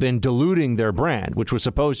all been diluting their brand, which was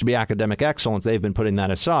supposed to be academic excellence. They've been putting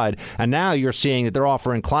that aside. And now you're seeing that they're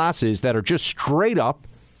offering classes that are just straight up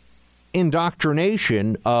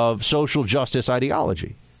indoctrination of social justice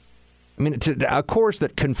ideology. I mean, a course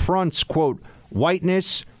that confronts, quote,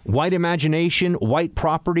 whiteness, white imagination, white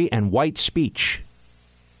property, and white speech.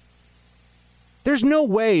 There's no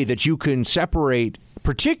way that you can separate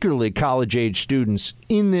particularly college-age students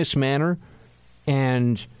in this manner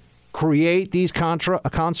and create these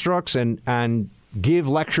constructs and give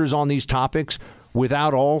lectures on these topics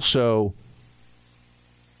without also,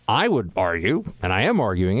 I would argue, and I am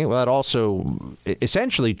arguing it, without also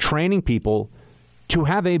essentially training people to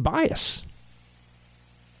have a bias.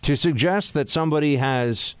 To suggest that somebody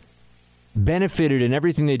has benefited in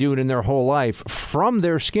everything they do in their whole life from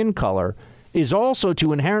their skin color is also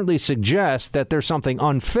to inherently suggest that there's something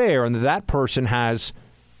unfair and that person has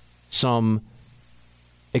some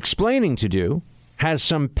explaining to do, has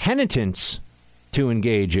some penitence to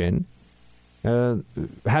engage in,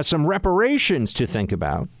 has some reparations to think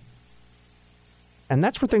about. And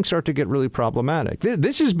that's where things start to get really problematic.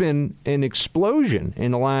 This has been an explosion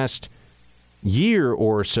in the last year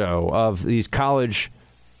or so of these college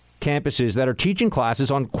campuses that are teaching classes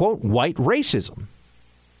on, quote, white racism.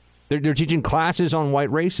 They're teaching classes on white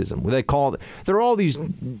racism. There are all these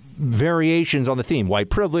variations on the theme: white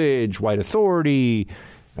privilege, white authority,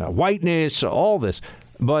 whiteness, all this.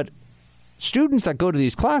 But students that go to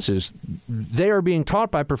these classes, they are being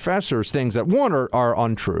taught by professors things that, one, are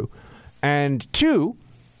untrue, and two,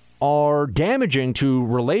 are damaging to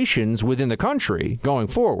relations within the country going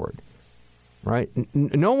forward, right?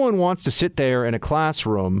 No one wants to sit there in a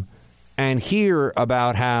classroom and hear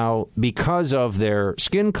about how, because of their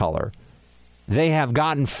skin color, they have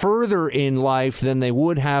gotten further in life than they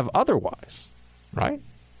would have otherwise, right?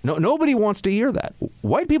 Nobody wants to hear that.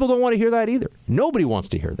 White people don't want to hear that either. Nobody wants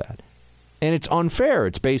to hear that. And it's unfair.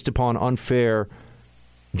 It's based upon unfair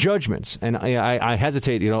judgments. And I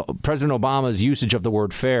hesitate. President Obama's usage of the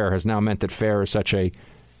word fair has now meant that fair is such a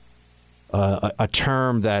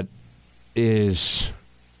term that is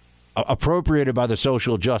appropriated by the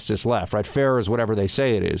social justice left, right? Fair is whatever they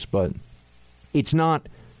say it is, but it's not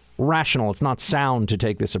rational. It's not sound to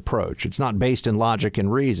take this approach. It's not based in logic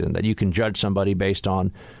and reason that you can judge somebody based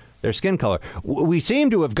on their skin color. We seem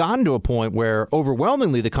to have gotten to a point where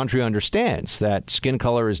overwhelmingly the country understands that skin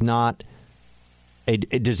color is not,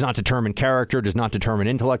 it does not determine character, does not determine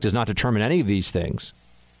intellect, does not determine any of these things.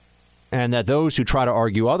 And that those who try to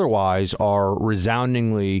argue otherwise are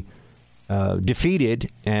resoundingly defeated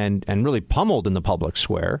and really pummeled in the public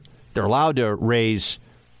square. They're allowed to raise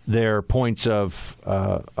their points of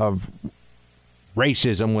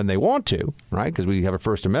racism when they want to, right? Because we have a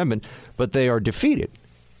First Amendment, but they are defeated.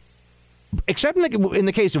 Except in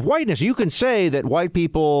the case of whiteness, you can say that white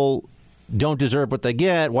people don't deserve what they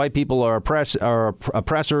get. White people are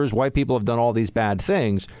oppressors. White people have done all these bad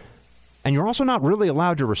things. And you're also not really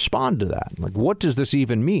allowed to respond to that. Like, what does this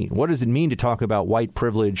even mean? What does it mean to talk about white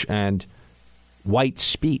privilege and white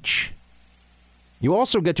speech? You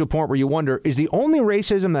also get to a point where you wonder, is the only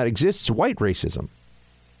racism that exists white racism?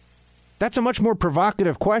 That's a much more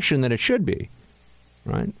provocative question than it should be,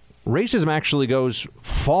 right? Racism actually goes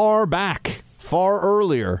far back, far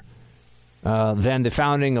earlier than the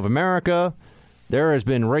founding of America. There has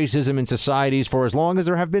been racism in societies for as long as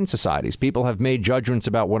there have been societies. People have made judgments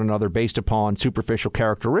about one another based upon superficial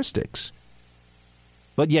characteristics.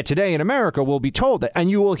 But yet today in America, we'll be told that,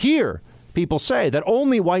 and you will hear people say that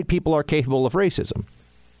only white people are capable of racism.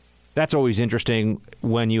 That's always interesting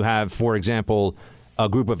when you have, for example, a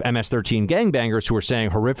group of MS-13 gangbangers who are saying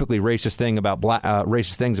horrifically racist things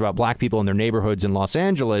about black people in their neighborhoods in Los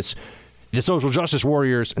Angeles. The social justice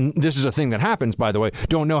warriors, and this is a thing that happens, by the way,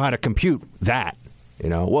 don't know how to compute that. You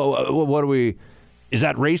know, what do we? Is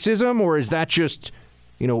that racism, or is that just,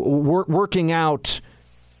 working out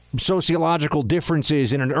sociological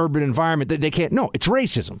differences in an urban environment that they can't? No, it's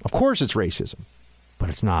racism. Of course, it's racism, but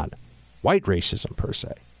it's not white racism per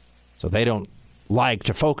se. So they don't like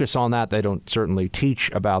to focus on that. They don't certainly teach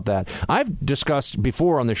about that. I've discussed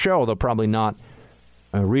before on the show, though probably not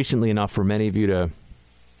recently enough for many of you to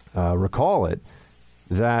recall it,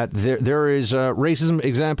 that there is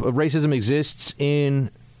racism exists in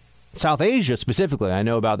South Asia specifically. I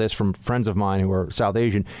know about this from friends of mine who are South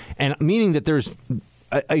Asian, and meaning that there's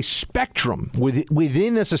a spectrum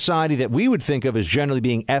within a society that we would think of as generally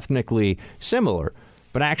being ethnically similar,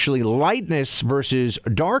 but actually lightness versus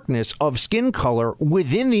darkness of skin color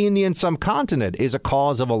within the Indian subcontinent is a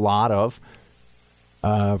cause of a lot of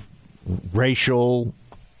racial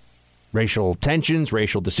tensions,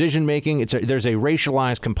 racial decision-making. There's a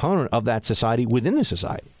racialized component of that society within the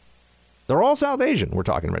society. They're all South Asian we're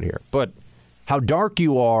talking about here. But how dark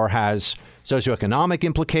you are has socioeconomic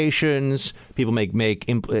implications. People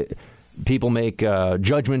make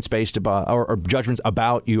judgments based about or judgments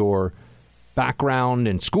about your background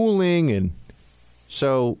and schooling, and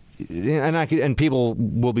so and people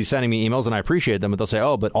will be sending me emails, and I appreciate them, but they'll say,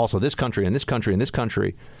 oh, but also this country and this country and this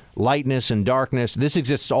country, lightness and darkness, this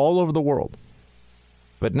exists all over the world.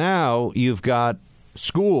 But now you've got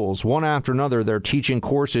schools, one after another, they're teaching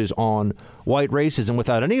courses on white racism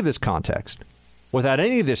without any of this context, without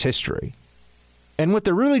any of this history. And what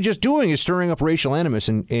they're really just doing is stirring up racial animus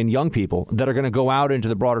in young people that are going to go out into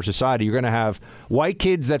the broader society. You're going to have white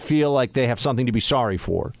kids that feel like they have something to be sorry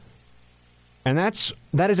for. And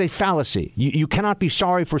that is a fallacy. You cannot be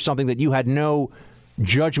sorry for something that you had no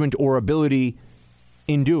judgment or ability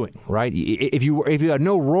in doing, right? If you had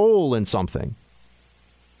no role in something,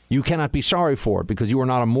 you cannot be sorry for it because you are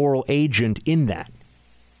not a moral agent in that.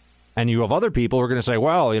 And you have other people who are going to say,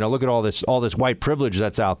 well, look at all this white privilege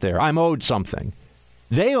that's out there. I'm owed something.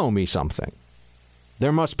 They owe me something.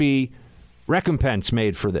 There must be recompense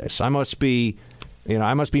made for this. I must be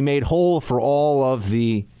made whole for all of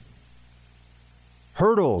the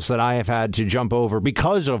hurdles that I have had to jump over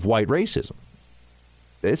because of white racism.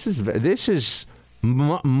 This is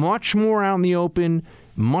much more out in the open,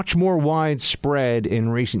 much more widespread in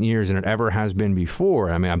recent years than it ever has been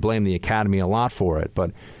before. I mean, I blame the Academy a lot for it,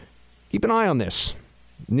 but keep an eye on this.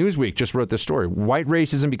 Newsweek just wrote this story. White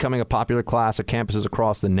racism becoming a popular class at campuses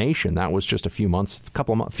across the nation. That was just a few months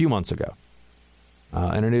ago.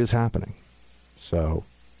 And it is happening. So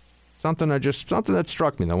something that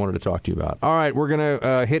struck me that I wanted to talk to you about. All right, we're going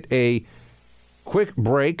to hit a quick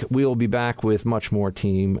break. We'll be back with much more,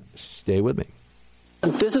 team. Stay with me.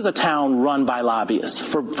 This is a town run by lobbyists,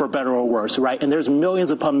 for better or worse, right? And there's millions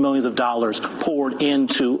upon millions of dollars poured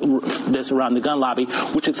into this around the gun lobby,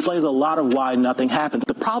 which explains a lot of why nothing happens.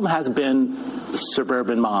 The problem has been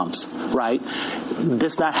suburban moms, right?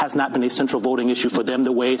 This has not been a central voting issue for them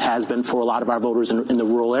the way it has been for a lot of our voters in the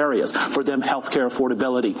rural areas. For them, healthcare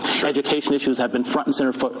affordability, education issues have been front and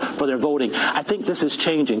center for their voting. I think this is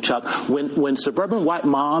changing, Chuck. When suburban white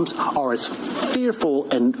moms are as fearful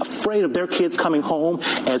and afraid of their kids coming home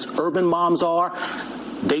as urban moms are,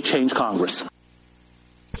 they change Congress.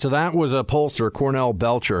 So that was a pollster, Cornell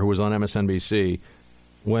Belcher, who was on MSNBC.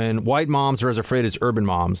 When white moms are as afraid as urban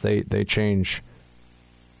moms, they change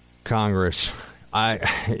Congress.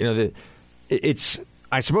 It's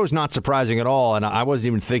I suppose not surprising at all, and I wasn't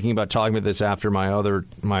even thinking about talking about this after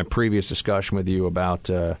my previous discussion with you about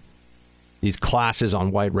these classes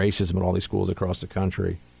on white racism at all these schools across the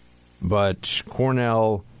country. But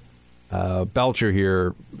Cornell Belcher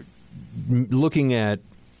here, looking at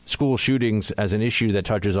school shootings as an issue that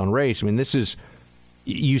touches on race. I mean,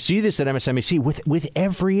 you see this at MSNBC with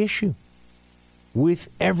every issue. With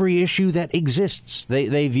every issue that exists.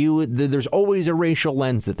 They view it, there's always a racial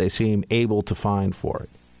lens that they seem able to find for it.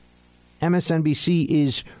 MSNBC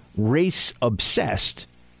is race obsessed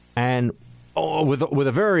and with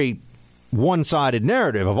a very one-sided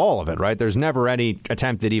narrative of all of it, right? There's never any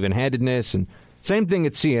attempt at even-handedness. And same thing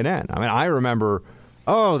at CNN. I mean, I remember,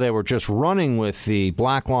 they were just running with the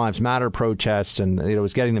Black Lives Matter protests, and it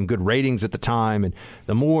was getting them good ratings at the time. And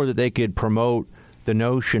the more that they could promote the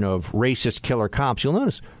notion of racist killer cops, you'll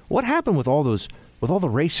notice what happened with all the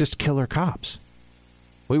racist killer cops.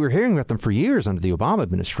 We were hearing about them for years under the Obama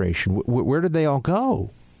administration. Where did they all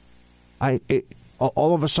go?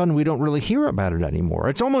 All of a sudden, we don't really hear about it anymore.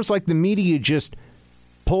 It's almost like the media just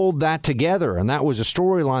pulled that together, and that was a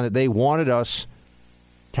storyline that they wanted us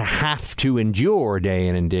to have to endure day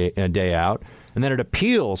in and day out, and then it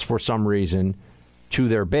appeals for some reason to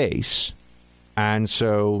their base, and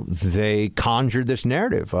so they conjured this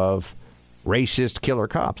narrative of racist killer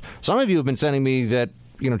cops. Some of you have been sending me that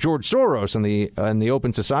George Soros and the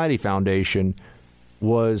Open Society Foundation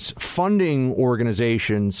was funding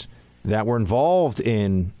organizations that were involved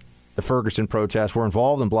in the Ferguson protests, were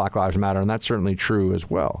involved in Black Lives Matter, and that's certainly true as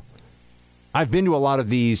well. I've been to a lot of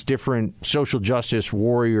these different social justice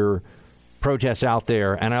warrior protests out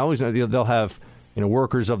there, and I always know they'll have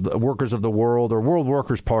workers of the world, or World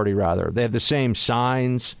Workers Party rather. They have the same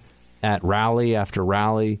signs at rally after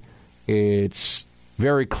rally. It's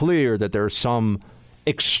very clear that there's some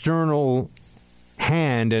external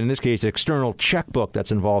hand, and in this case, external checkbook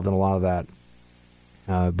that's involved in a lot of that.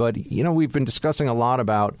 But we've been discussing a lot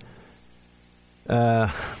about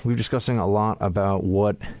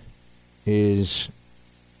what is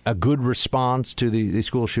a good response to the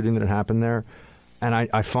school shooting that happened there, and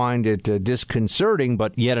I find it disconcerting,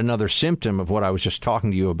 but yet another symptom of what I was just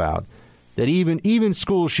talking to you about. That even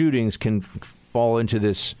school shootings can fall into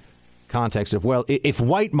this context of, well, if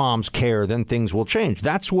white moms care, then things will change.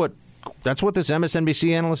 That's what this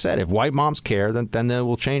MSNBC analyst said. If white moms care, then they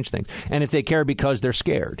will change things. And if they care because they're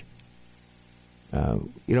scared.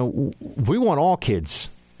 We want all kids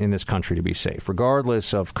in this country to be safe,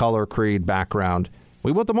 regardless of color, creed, background.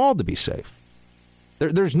 We want them all to be safe.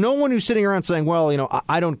 There's no one who's sitting around saying, well,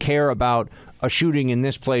 I don't care about a shooting in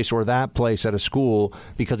this place or that place at a school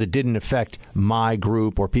because it didn't affect my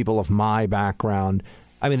group or people of my background.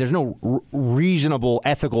 I mean, there's no reasonable,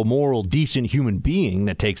 ethical, moral, decent human being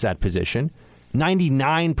that takes that position.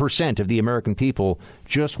 99% of the American people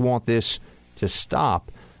just want this to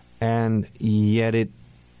stop. And yet it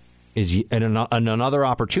is another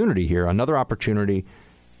opportunity here, another opportunity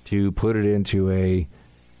to put it into a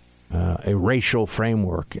racial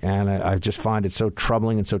framework. And I just find it so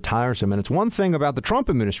troubling and so tiresome. And it's one thing about the Trump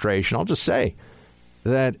administration, I'll just say,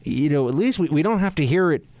 that, at least we don't have to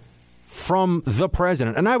hear it from the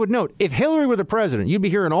president. And I would note, if Hillary were the president, you'd be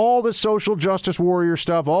hearing all this social justice warrior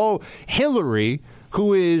stuff. Oh, Hillary,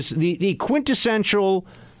 who is the quintessential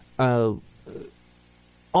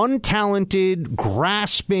untalented,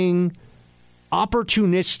 grasping,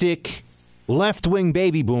 opportunistic left-wing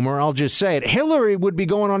baby boomer, I'll just say it. Hillary would be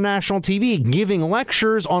going on national TV giving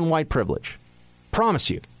lectures on white privilege. Promise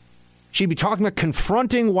you. She'd be talking about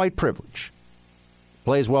confronting white privilege.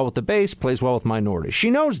 Plays well with the base, plays well with minorities. She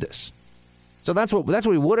knows this. So that's what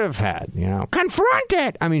we would have had, Confront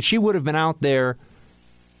it! I mean, she would have been out there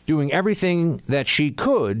doing everything that she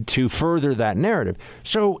could to further that narrative.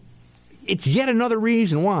 So it's yet another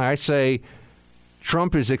reason why I say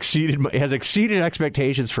Trump has exceeded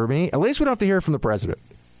expectations for me. At least we don't have to hear from the president,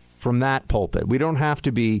 from that pulpit. We don't have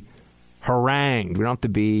to be harangued. We don't have to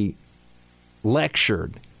be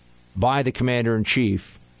lectured by the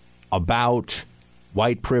commander-in-chief about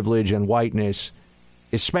white privilege and whiteness,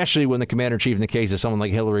 especially when the commander-in-chief, in the case of someone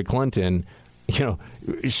like Hillary Clinton,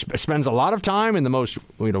 spends a lot of time in the most,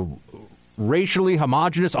 racially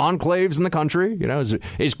homogenous enclaves in the country,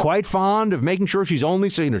 is quite fond of making sure she's only,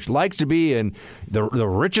 she likes to be in the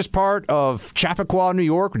richest part of Chappaqua, New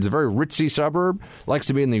York, which is a very ritzy suburb, likes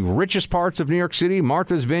to be in the richest parts of New York City,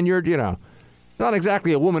 Martha's Vineyard, not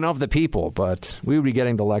exactly a woman of the people, but we would be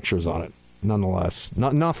getting the lectures on it, nonetheless.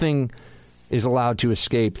 Nothing is allowed to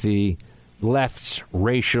escape the left's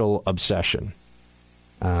racial obsession.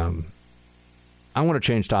 I want to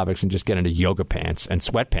change topics and just get into yoga pants and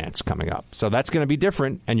sweatpants coming up. So that's going to be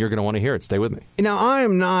different, and you're going to want to hear it. Stay with me. Now, I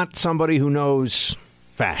am not somebody who knows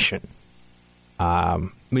fashion.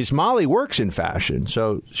 Miss Molly works in fashion,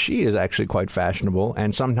 so she is actually quite fashionable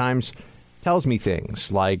and sometimes tells me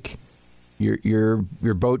things like, your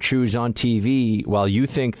boat shoes on TV, while you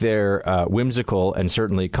think they're whimsical and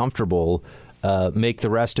certainly comfortable, make the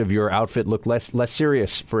rest of your outfit look less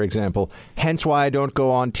serious, for example. Hence why I don't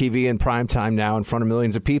go on TV in primetime now in front of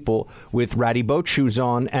millions of people with ratty boat shoes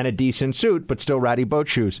on and a decent suit, but still ratty boat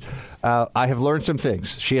shoes. I have learned some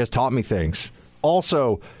things. She has taught me things.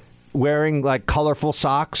 Also, wearing like colorful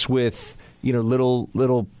socks with,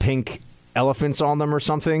 little pink elephants on them or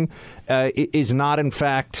something is not, in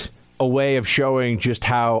fact, a way of showing just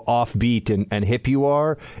how offbeat and hip you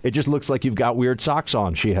are. It just looks like you've got weird socks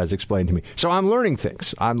on, she has explained to me. So I'm learning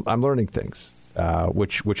things. I'm learning things,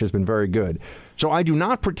 which has been very good. So I do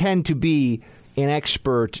not pretend to be an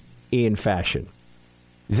expert in fashion.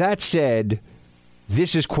 That said,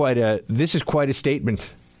 this is quite a statement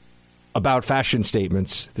about fashion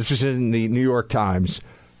statements. This was in the New York Times.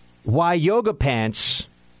 Why yoga pants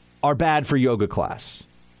are bad for yoga class.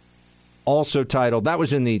 Also titled, that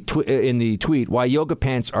was in the tweet, why yoga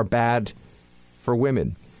pants are bad for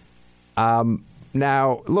women.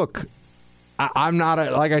 Now, look, I'm not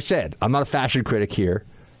like I said, I'm not a fashion critic here.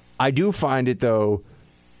 I do find it, though,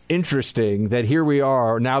 interesting that here we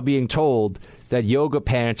are now being told that yoga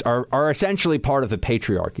pants are essentially part of the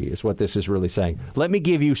patriarchy, is what this is really saying. Let me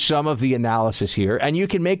give you some of the analysis here, and you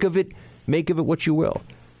can make of it what you will.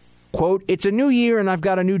 Quote, it's a new year and I've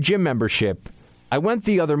got a new gym membership. I went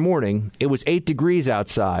the other morning. It was 8 degrees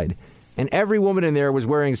outside, and every woman in there was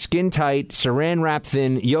wearing skin-tight,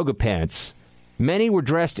 saran-wrap-thin yoga pants. Many were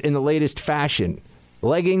dressed in the latest fashion,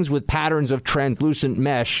 leggings with patterns of translucent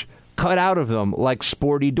mesh cut out of them like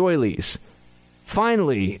sporty doilies.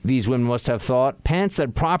 Finally, these women must have thought, pants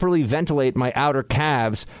that properly ventilate my outer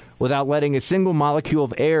calves without letting a single molecule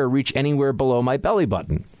of air reach anywhere below my belly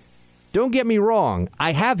button. Don't get me wrong,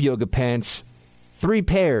 I have yoga pants, 3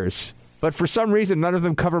 pairs, but for some reason none of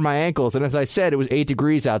them cover my ankles, and as I said, it was 8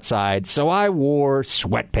 degrees outside, so I wore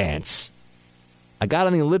sweatpants. I got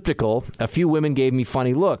on the elliptical. A few women gave me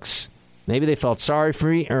funny looks. Maybe they felt sorry for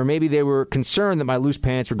me, or maybe they were concerned that my loose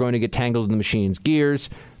pants were going to get tangled in the machine's gears.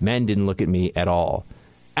 Men didn't look at me at all.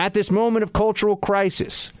 At this moment of cultural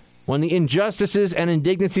crisis, when the injustices and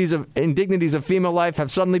indignities of female life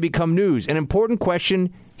have suddenly become news, an important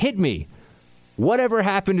question hit me. Whatever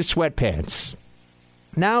happened to sweatpants?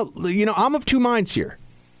 Now, I'm of two minds here.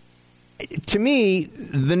 To me,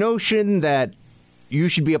 the notion that you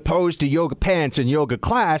should be opposed to yoga pants in yoga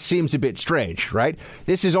class seems a bit strange, right?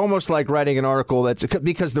 This is almost like writing an article that's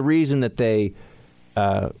because the reason that they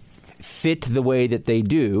fit the way that they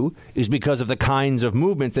do is because of the kinds of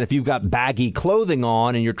movements that if you've got baggy clothing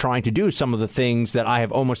on and you're trying to do some of the things that I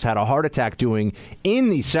have almost had a heart attack doing in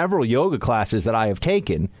the several yoga classes that I have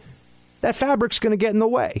taken, that fabric's going to get in the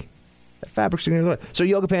way. So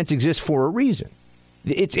yoga pants exist for a reason.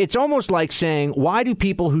 It's almost like saying, why do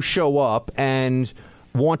people who show up and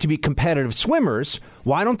want to be competitive swimmers,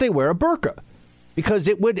 why don't they wear a burqa? Because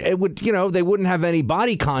it would they wouldn't have any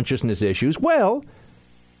body consciousness issues. Well,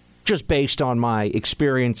 just based on my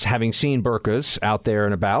experience having seen burqas out there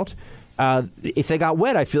and about, if they got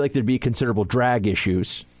wet, I feel like there'd be considerable drag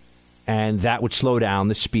issues, and that would slow down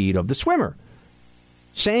the speed of the swimmer.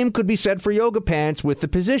 Same could be said for yoga pants with the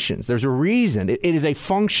positions. There's a reason. It is a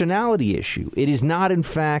functionality issue. It is not, in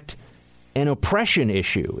fact, an oppression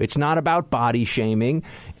issue. It's not about body shaming.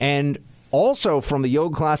 And also, from the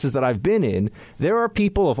yoga classes that I've been in, there are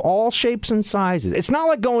people of all shapes and sizes. It's not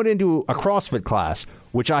like going into a CrossFit class,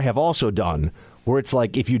 which I have also done, where it's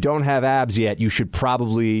like, if you don't have abs yet, you should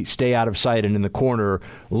probably stay out of sight and in the corner,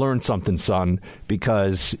 learn something, son,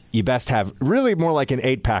 because you best have really more like an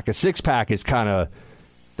 8-pack. A 6-pack is kind of...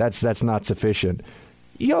 That's not sufficient.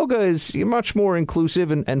 Yoga is much more inclusive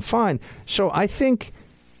and fine. So I think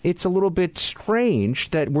it's a little bit strange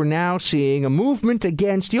that we're now seeing a movement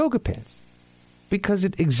against yoga pants because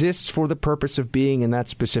it exists for the purpose of being in that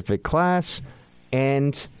specific class.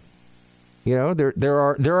 And, there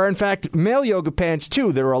are in fact male yoga pants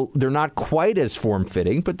too. They're not quite as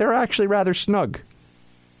form-fitting, but they're actually rather snug.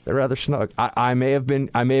 They're rather snug. I may have been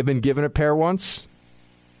given a pair once.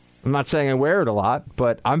 I'm not saying I wear it a lot,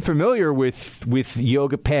 but I'm familiar with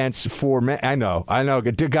yoga pants for men. I know.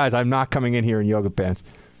 Guys, I'm not coming in here in yoga pants.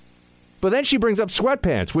 But then she brings up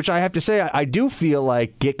sweatpants, which I have to say I do feel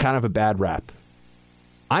like get kind of a bad rap.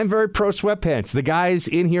 I'm very pro sweatpants. The guys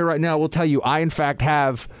in here right now will tell you I, in fact,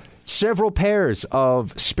 have several pairs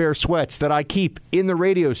of spare sweats that I keep in the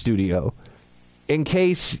radio studio in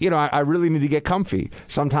case, I really need to get comfy.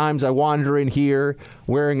 Sometimes I wander in here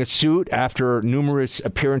wearing a suit after numerous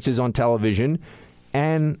appearances on television,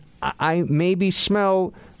 and I maybe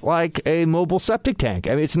smell like a mobile septic tank.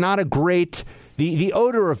 I mean, it's not a great The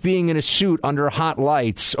odor of being in a suit under hot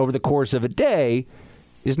lights over the course of a day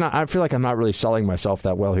is not. I feel like I'm not really selling myself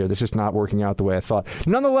that well here. This is not working out the way I thought.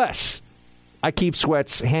 Nonetheless, I keep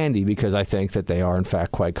sweats handy because I think that they are, in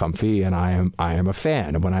fact, quite comfy, and I am a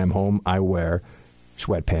fan. And when I am home, I wear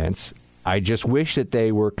sweatpants. I just wish that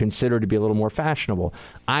they were considered to be a little more fashionable.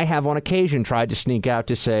 I have on occasion tried to sneak out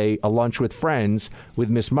to, say, a lunch with friends with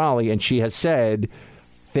Miss Molly, and she has said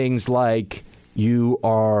things like, you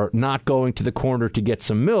are not going to the corner to get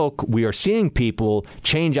some milk. We are seeing people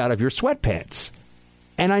change out of your sweatpants.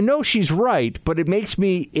 And I know she's right, but it makes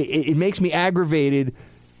me aggravated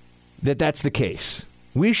that that's the case.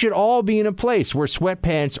 We should all be in a place where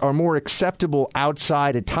sweatpants are more acceptable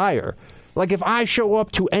outside attire. Like if I show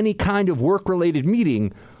up to any kind of work-related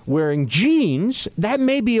meeting wearing jeans, that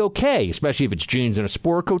may be okay, especially if it's jeans and a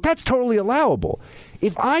sport coat. That's totally allowable.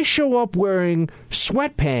 If I show up wearing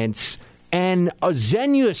sweatpants and a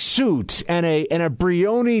Xenia suit and a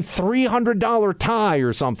Brioni $300 tie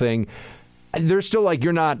or something, they're still like,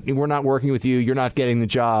 we're not working with you, you're not getting the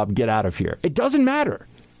job, get out of here. It doesn't matter.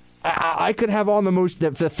 I could have on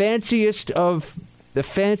the fanciest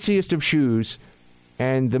of shoes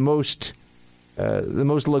and the most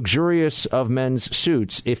luxurious of men's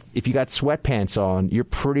suits. If you got sweatpants on, you're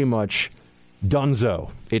pretty much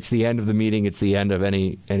donezo. It's the end of the meeting. It's the end of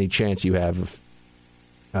any chance you have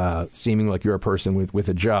of seeming like you're a person with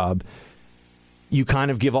a job. You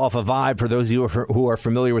kind of give off a vibe, for those of you who are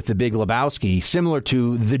familiar with The Big Lebowski, similar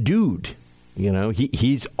to the dude. You know,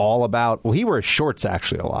 he's all about, well, he wears shorts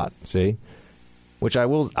actually a lot, see? Which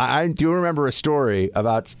I do remember a story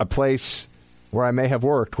about a place where I may have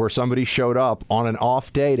worked where somebody showed up on an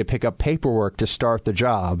off day to pick up paperwork to start the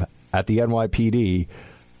job at the NYPD,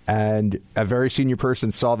 and a very senior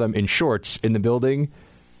person saw them in shorts in the building,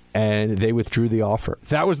 and they withdrew the offer.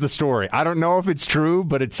 That was the story. I don't know if it's true,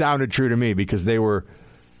 but it sounded true to me because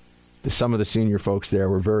some of the senior folks there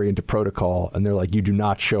were very into protocol, and they're like, you do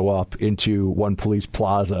not show up into One Police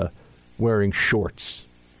Plaza wearing shorts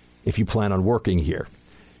if you plan on working here.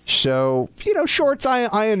 So, shorts,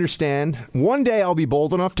 I understand. One day I'll be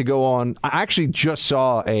bold enough to go on. I actually just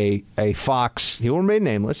saw a Fox, he will remain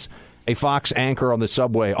nameless, a Fox anchor on the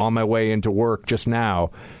subway on my way into work just now.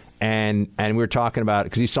 And we were talking about it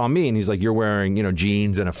because he saw me and he's like, you're wearing,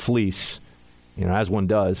 jeans and a fleece, as one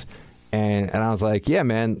does. And I was like, yeah,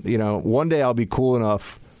 man, one day I'll be cool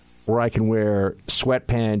enough where I can wear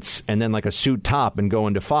sweatpants and then like a suit top and go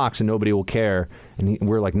into Fox and nobody will care. And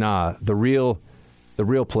we're like, nah, the real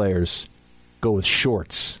players go with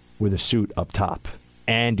shorts with a suit up top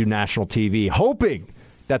and do national TV, hoping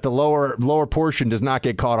that the lower portion does not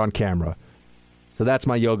get caught on camera. So that's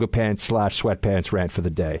my yoga pants / sweatpants rant for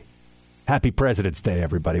the day. Happy President's Day,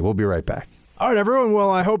 everybody. We'll be right back. All right, everyone.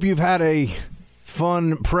 Well, I hope you've had a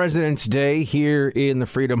fun President's Day here in the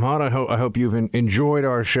Freedom Hut. I hope you've enjoyed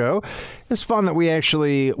our show. It's fun that we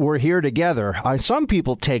actually were here together. Some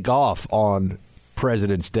people take off on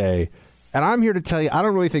President's Day, and I'm here to tell you, I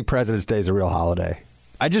don't really think President's Day is a real holiday.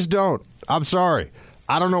 I just don't. I'm sorry.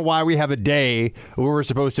 I don't know why we have a day where we're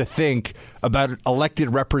supposed to think about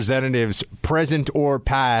elected representatives, present or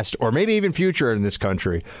past, or maybe even future in this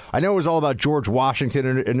country. I know it was all about George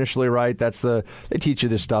Washington initially, right? They teach you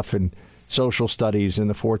this stuff in social studies in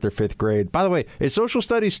the 4th or 5th grade. By the way, is social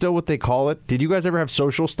studies still what they call it? Did you guys ever have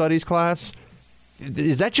social studies class?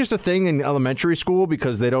 Is that just a thing in elementary school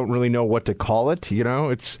because they don't really know what to call it?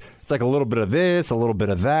 It's like a little bit of this, a little bit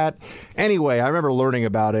of that. Anyway, I remember learning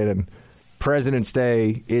about it, and President's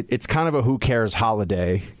Day, it's kind of a who cares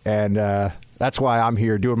holiday, and that's why I'm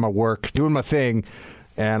here doing my work, doing my thing.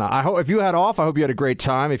 And I hope if you had off, I hope you had a great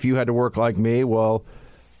time. If you had to work like me, well,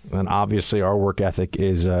 then obviously our work ethic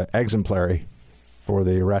is exemplary for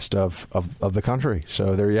the rest of the country.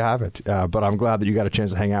 So there you have it. But I'm glad that you got a chance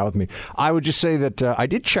to hang out with me. I would just say that I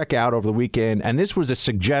did check out over the weekend, and this was a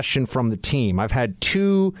suggestion from the team. I've had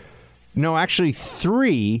 3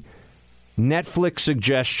 Netflix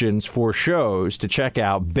suggestions for shows to check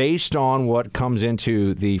out based on what comes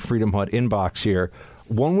into the Freedom Hut inbox here.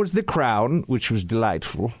 One was The Crown, which was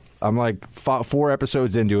delightful. I'm like 4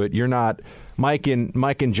 episodes into it. You're not, Mike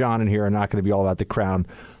and John in here are not going to be all about The Crown.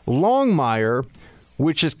 Longmire,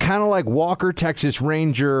 which is kind of like Walker, Texas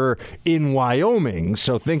Ranger in Wyoming.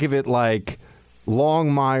 So think of it like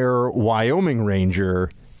Longmire, Wyoming Ranger,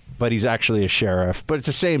 but he's actually a sheriff. But it's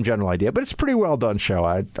the same general idea. But it's a pretty well done show.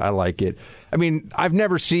 I like it. I mean, I've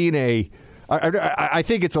never seen I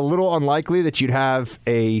think it's a little unlikely that you'd have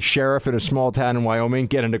a sheriff in a small town in Wyoming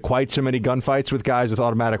get into quite so many gunfights with guys with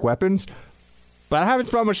automatic weapons. But I haven't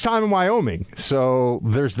spent much time in Wyoming, so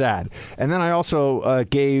there's that. And then I also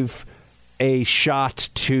gave a shot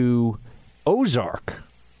to Ozark,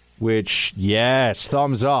 which, yes,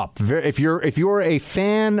 thumbs up. If you're a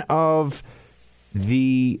fan of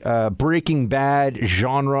the Breaking Bad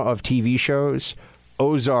genre of TV shows,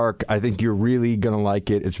 Ozark, I think you're really going to like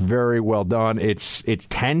it. It's very well done. It's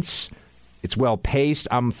tense. It's well paced.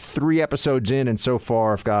 I'm 3 episodes in, and so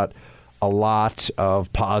far I've got a lot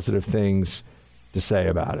of positive things to say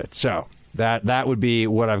about it. So that would be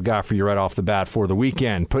what I've got for you right off the bat for the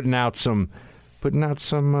weekend. Putting out some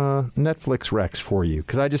Netflix recs for you,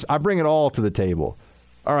 because I bring it all to the table.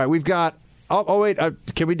 All right, we've got. Oh wait,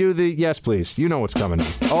 can we do the yes, please? You know what's coming.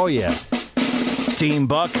 Oh yeah, Team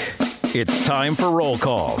Buck, it's time for roll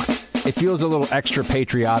call. It feels a little extra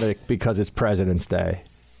patriotic because it's President's Day.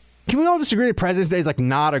 Can we all just agree that President's Day is like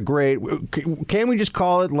not a great? Can't we just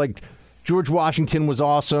call it like George Washington was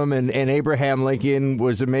awesome and Abraham Lincoln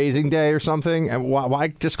was amazing day or something? And why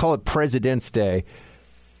just call it President's Day?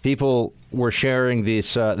 People were sharing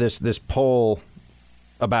this poll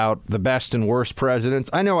about the best and worst presidents.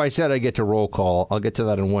 I know I said I get to roll call. I'll get to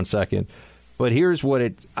that in 1 second. But here's what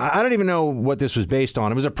I don't even know what this was based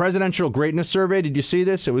on. It was a presidential greatness survey. Did you see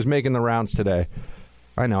this? It was making the rounds today.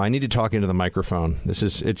 I know. I need to talk into the microphone.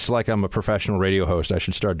 It's like I'm a professional radio host. I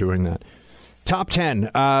should start doing that. Top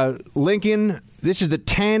 10. Lincoln, this is the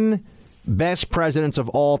 10 best presidents of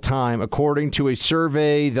all time, according to a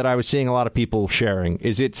survey that I was seeing a lot of people sharing.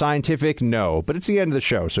 Is it scientific? No. But it's the end of the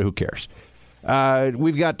show, so who cares?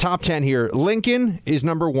 We've got top 10 here. Lincoln is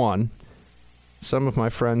number 1. Some of my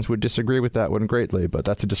friends would disagree with that one greatly, but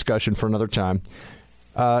that's a discussion for another time.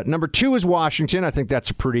 Number 2 is Washington. I think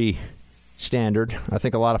that's pretty standard. I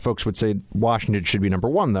think a lot of folks would say Washington should be number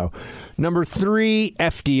 1, though. Number 3,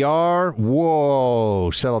 FDR.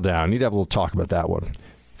 Whoa, settle down. Need to have a little talk about that one.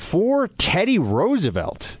 4, Teddy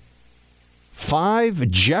Roosevelt. 5,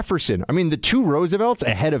 Jefferson. I mean, the 2 Roosevelts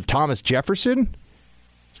ahead of Thomas Jefferson.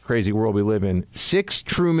 Crazy world we live in. 6,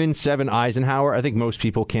 Truman. 7, Eisenhower. I think most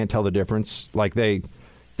people can't tell the difference. Like they're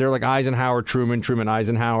like Eisenhower, Truman,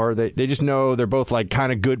 Eisenhower. They just know they're both like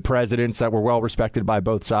kind of good presidents that were well respected by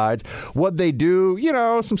both sides. What they do,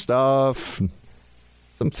 some stuff,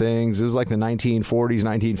 some things. It was like the 1940s,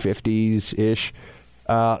 1950s ish.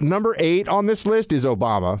 Number 8 on this list is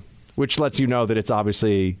Obama, which lets you know that it's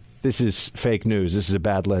obviously this is fake news. This is a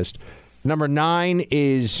bad list. Number 9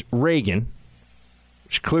 is Reagan.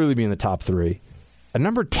 Should clearly be in the top 3. And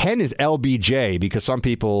number 10 is LBJ, because some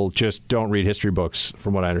people just don't read history books,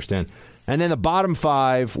 from what I understand. And then the bottom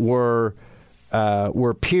 5 were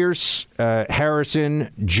Pierce, Harrison,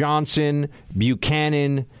 Johnson,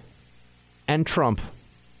 Buchanan, and Trump.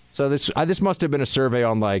 So this must have been a survey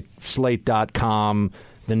on like Slate.com,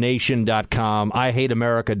 TheNation.com,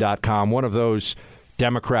 IHateAmerica.com, one of those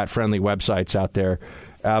Democrat-friendly websites out there.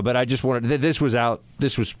 But I just wanted this was out.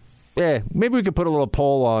 This was. Yeah, maybe we could put a little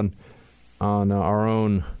poll on our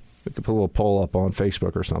own. We could put a little poll up on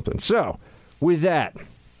Facebook or something. So, with that,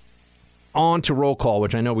 on to roll call,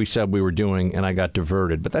 which I know we said we were doing, and I got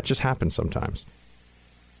diverted, but that just happens sometimes.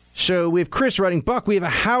 So we have Chris writing, Buck, we have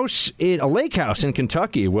a lake house in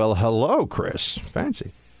Kentucky. Well, hello, Chris.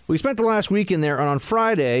 Fancy. We spent the last week in there, and on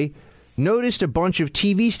Friday, noticed a bunch of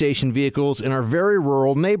TV station vehicles in our very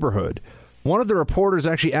rural neighborhood. One of the reporters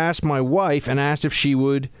actually asked my wife and asked if she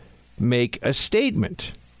would make a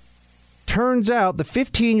statement. Turns out the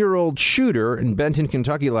 15-year-old shooter in Benton,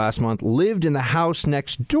 Kentucky last month lived in the house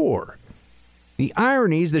next door. The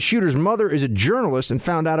irony is the shooter's mother is a journalist and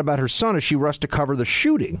found out about her son as she rushed to cover the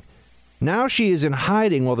shooting. Now she is in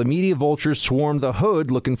hiding while the media vultures swarm the hood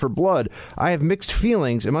looking for blood. I have mixed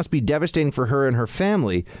feelings. It must be devastating for her and her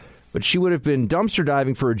family, but she would have been dumpster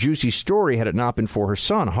diving for a juicy story had it not been for her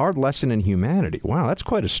son. A hard lesson in humanity. Wow, that's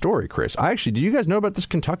quite a story, Chris. Did you guys know about this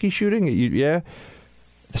Kentucky shooting? Yeah?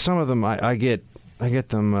 Some of them, I get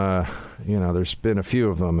them, there's been a few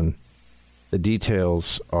of them, and the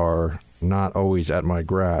details are not always at my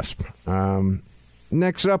grasp.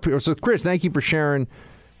 Next up, so Chris, thank you for sharing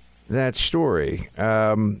that story.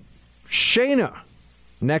 Shayna,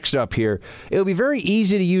 next up here. It'll be very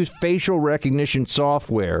easy to use facial recognition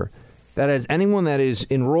software that has anyone that is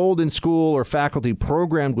enrolled in school or faculty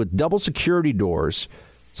programmed with double security doors,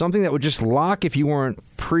 something that would just lock if you weren't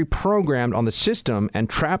pre-programmed on the system and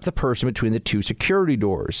trap the person between the 2 security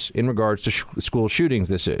doors. In regards to school shootings,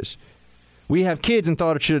 this is. We have kids and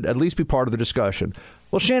thought it should at least be part of the discussion.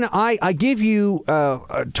 Well, Shanna, I give you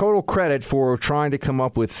total credit for trying to come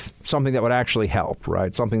up with something that would actually help,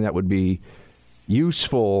 right? Something that would be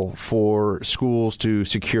useful for schools to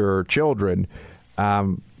secure children.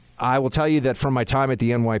 I will tell you that from my time at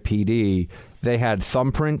the NYPD, they had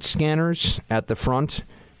thumbprint scanners at the front,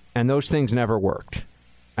 and those things never worked.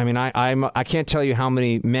 I mean, I can't tell you how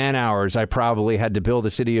many man hours I probably had to bill the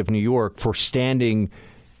city of New York for standing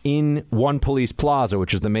in One Police Plaza,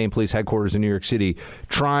 which is the main police headquarters in New York City,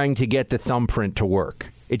 trying to get the thumbprint to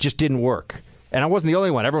work. It just didn't work. And I wasn't the only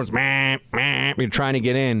one. Everyone's trying to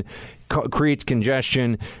get in. Creates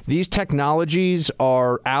congestion. These technologies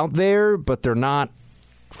are out there, but they're not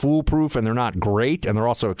foolproof and they're not great, and they're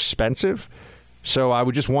also expensive. So I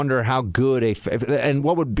would just wonder how good and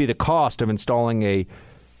what would be the cost of installing a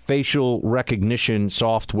facial recognition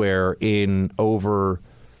software in over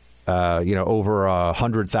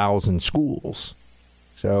 100,000 schools.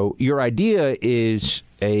 So your idea is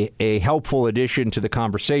a helpful addition to the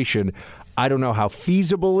conversation. I don't know how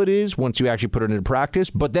feasible it is once you actually put it into practice.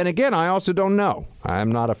 But then again, I also don't know.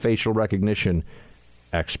 I'm not a facial recognition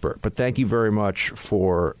expert. But thank you very much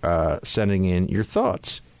for sending in your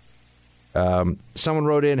thoughts. Someone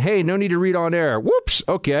wrote in, hey, no need to read on air. Whoops.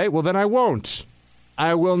 Okay, well, then I won't.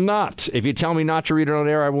 I will not. If you tell me not to read it on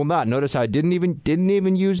air, I will not. Notice I didn't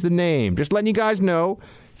even use the name. Just letting you guys know.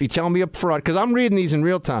 If you tell me up front, because I'm reading these in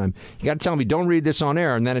real time, you got to tell me don't read this on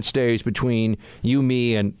air, and then it stays between you,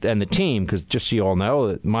 me, and the team. Because just so you all know,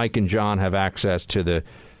 that Mike and John have access to the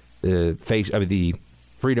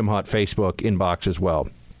Freedom Hut Facebook inbox as well.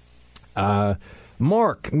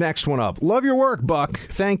 Mark, next one up. Love your work, Buck.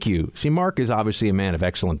 Thank you. See, Mark is obviously a man of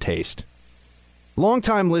excellent taste.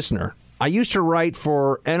 Longtime listener. I used to write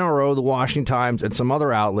for NRO, the Washington Times, and some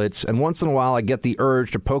other outlets, and once in a while I get the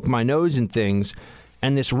urge to poke my nose in things,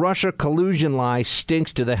 and this Russia collusion lie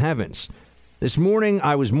stinks to the heavens. This morning,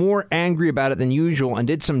 I was more angry about it than usual and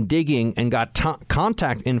did some digging and got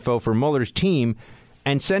contact info for Mueller's team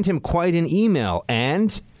and sent him quite an email,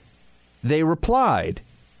 and they replied.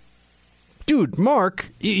 Dude,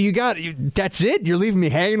 Mark, that's it? You're leaving me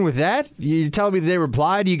hanging with that? You're telling me they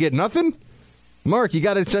replied, you get nothing? Mark, you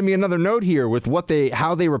got to send me another note here with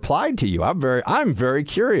how they replied to you. I'm very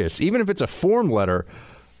curious. Even if it's a form letter,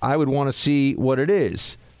 I would want to see what it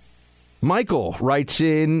is. Michael writes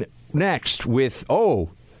in next with,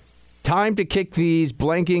 time to kick these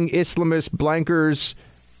blanking Islamist blankers,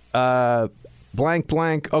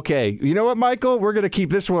 blank. Okay, you know what, Michael? We're going to keep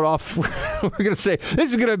this one off. We're going to say this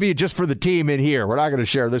is going to be just for the team in here. We're not going to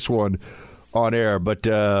share this one on air, but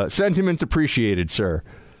sentiments appreciated, sir.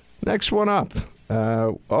 Next one up.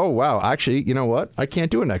 Wow. Actually, you know what? I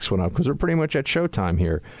can't do a next one up because we're pretty much at showtime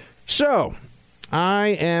here. So I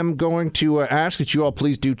am going to ask that you all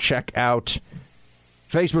please do check out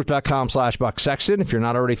Facebook.com/Buck Sexton. If you're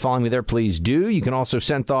not already following me there, please do. You can also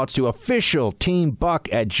send thoughts to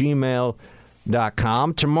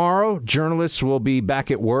officialteambuck@gmail.com. Tomorrow, journalists will be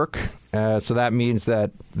back at work. So that means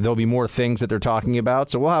that there'll be more things that they're talking about.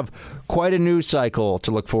 So we'll have quite a news cycle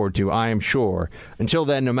to look forward to, I am sure. Until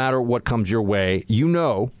then, no matter what comes your way,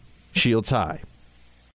 shields high.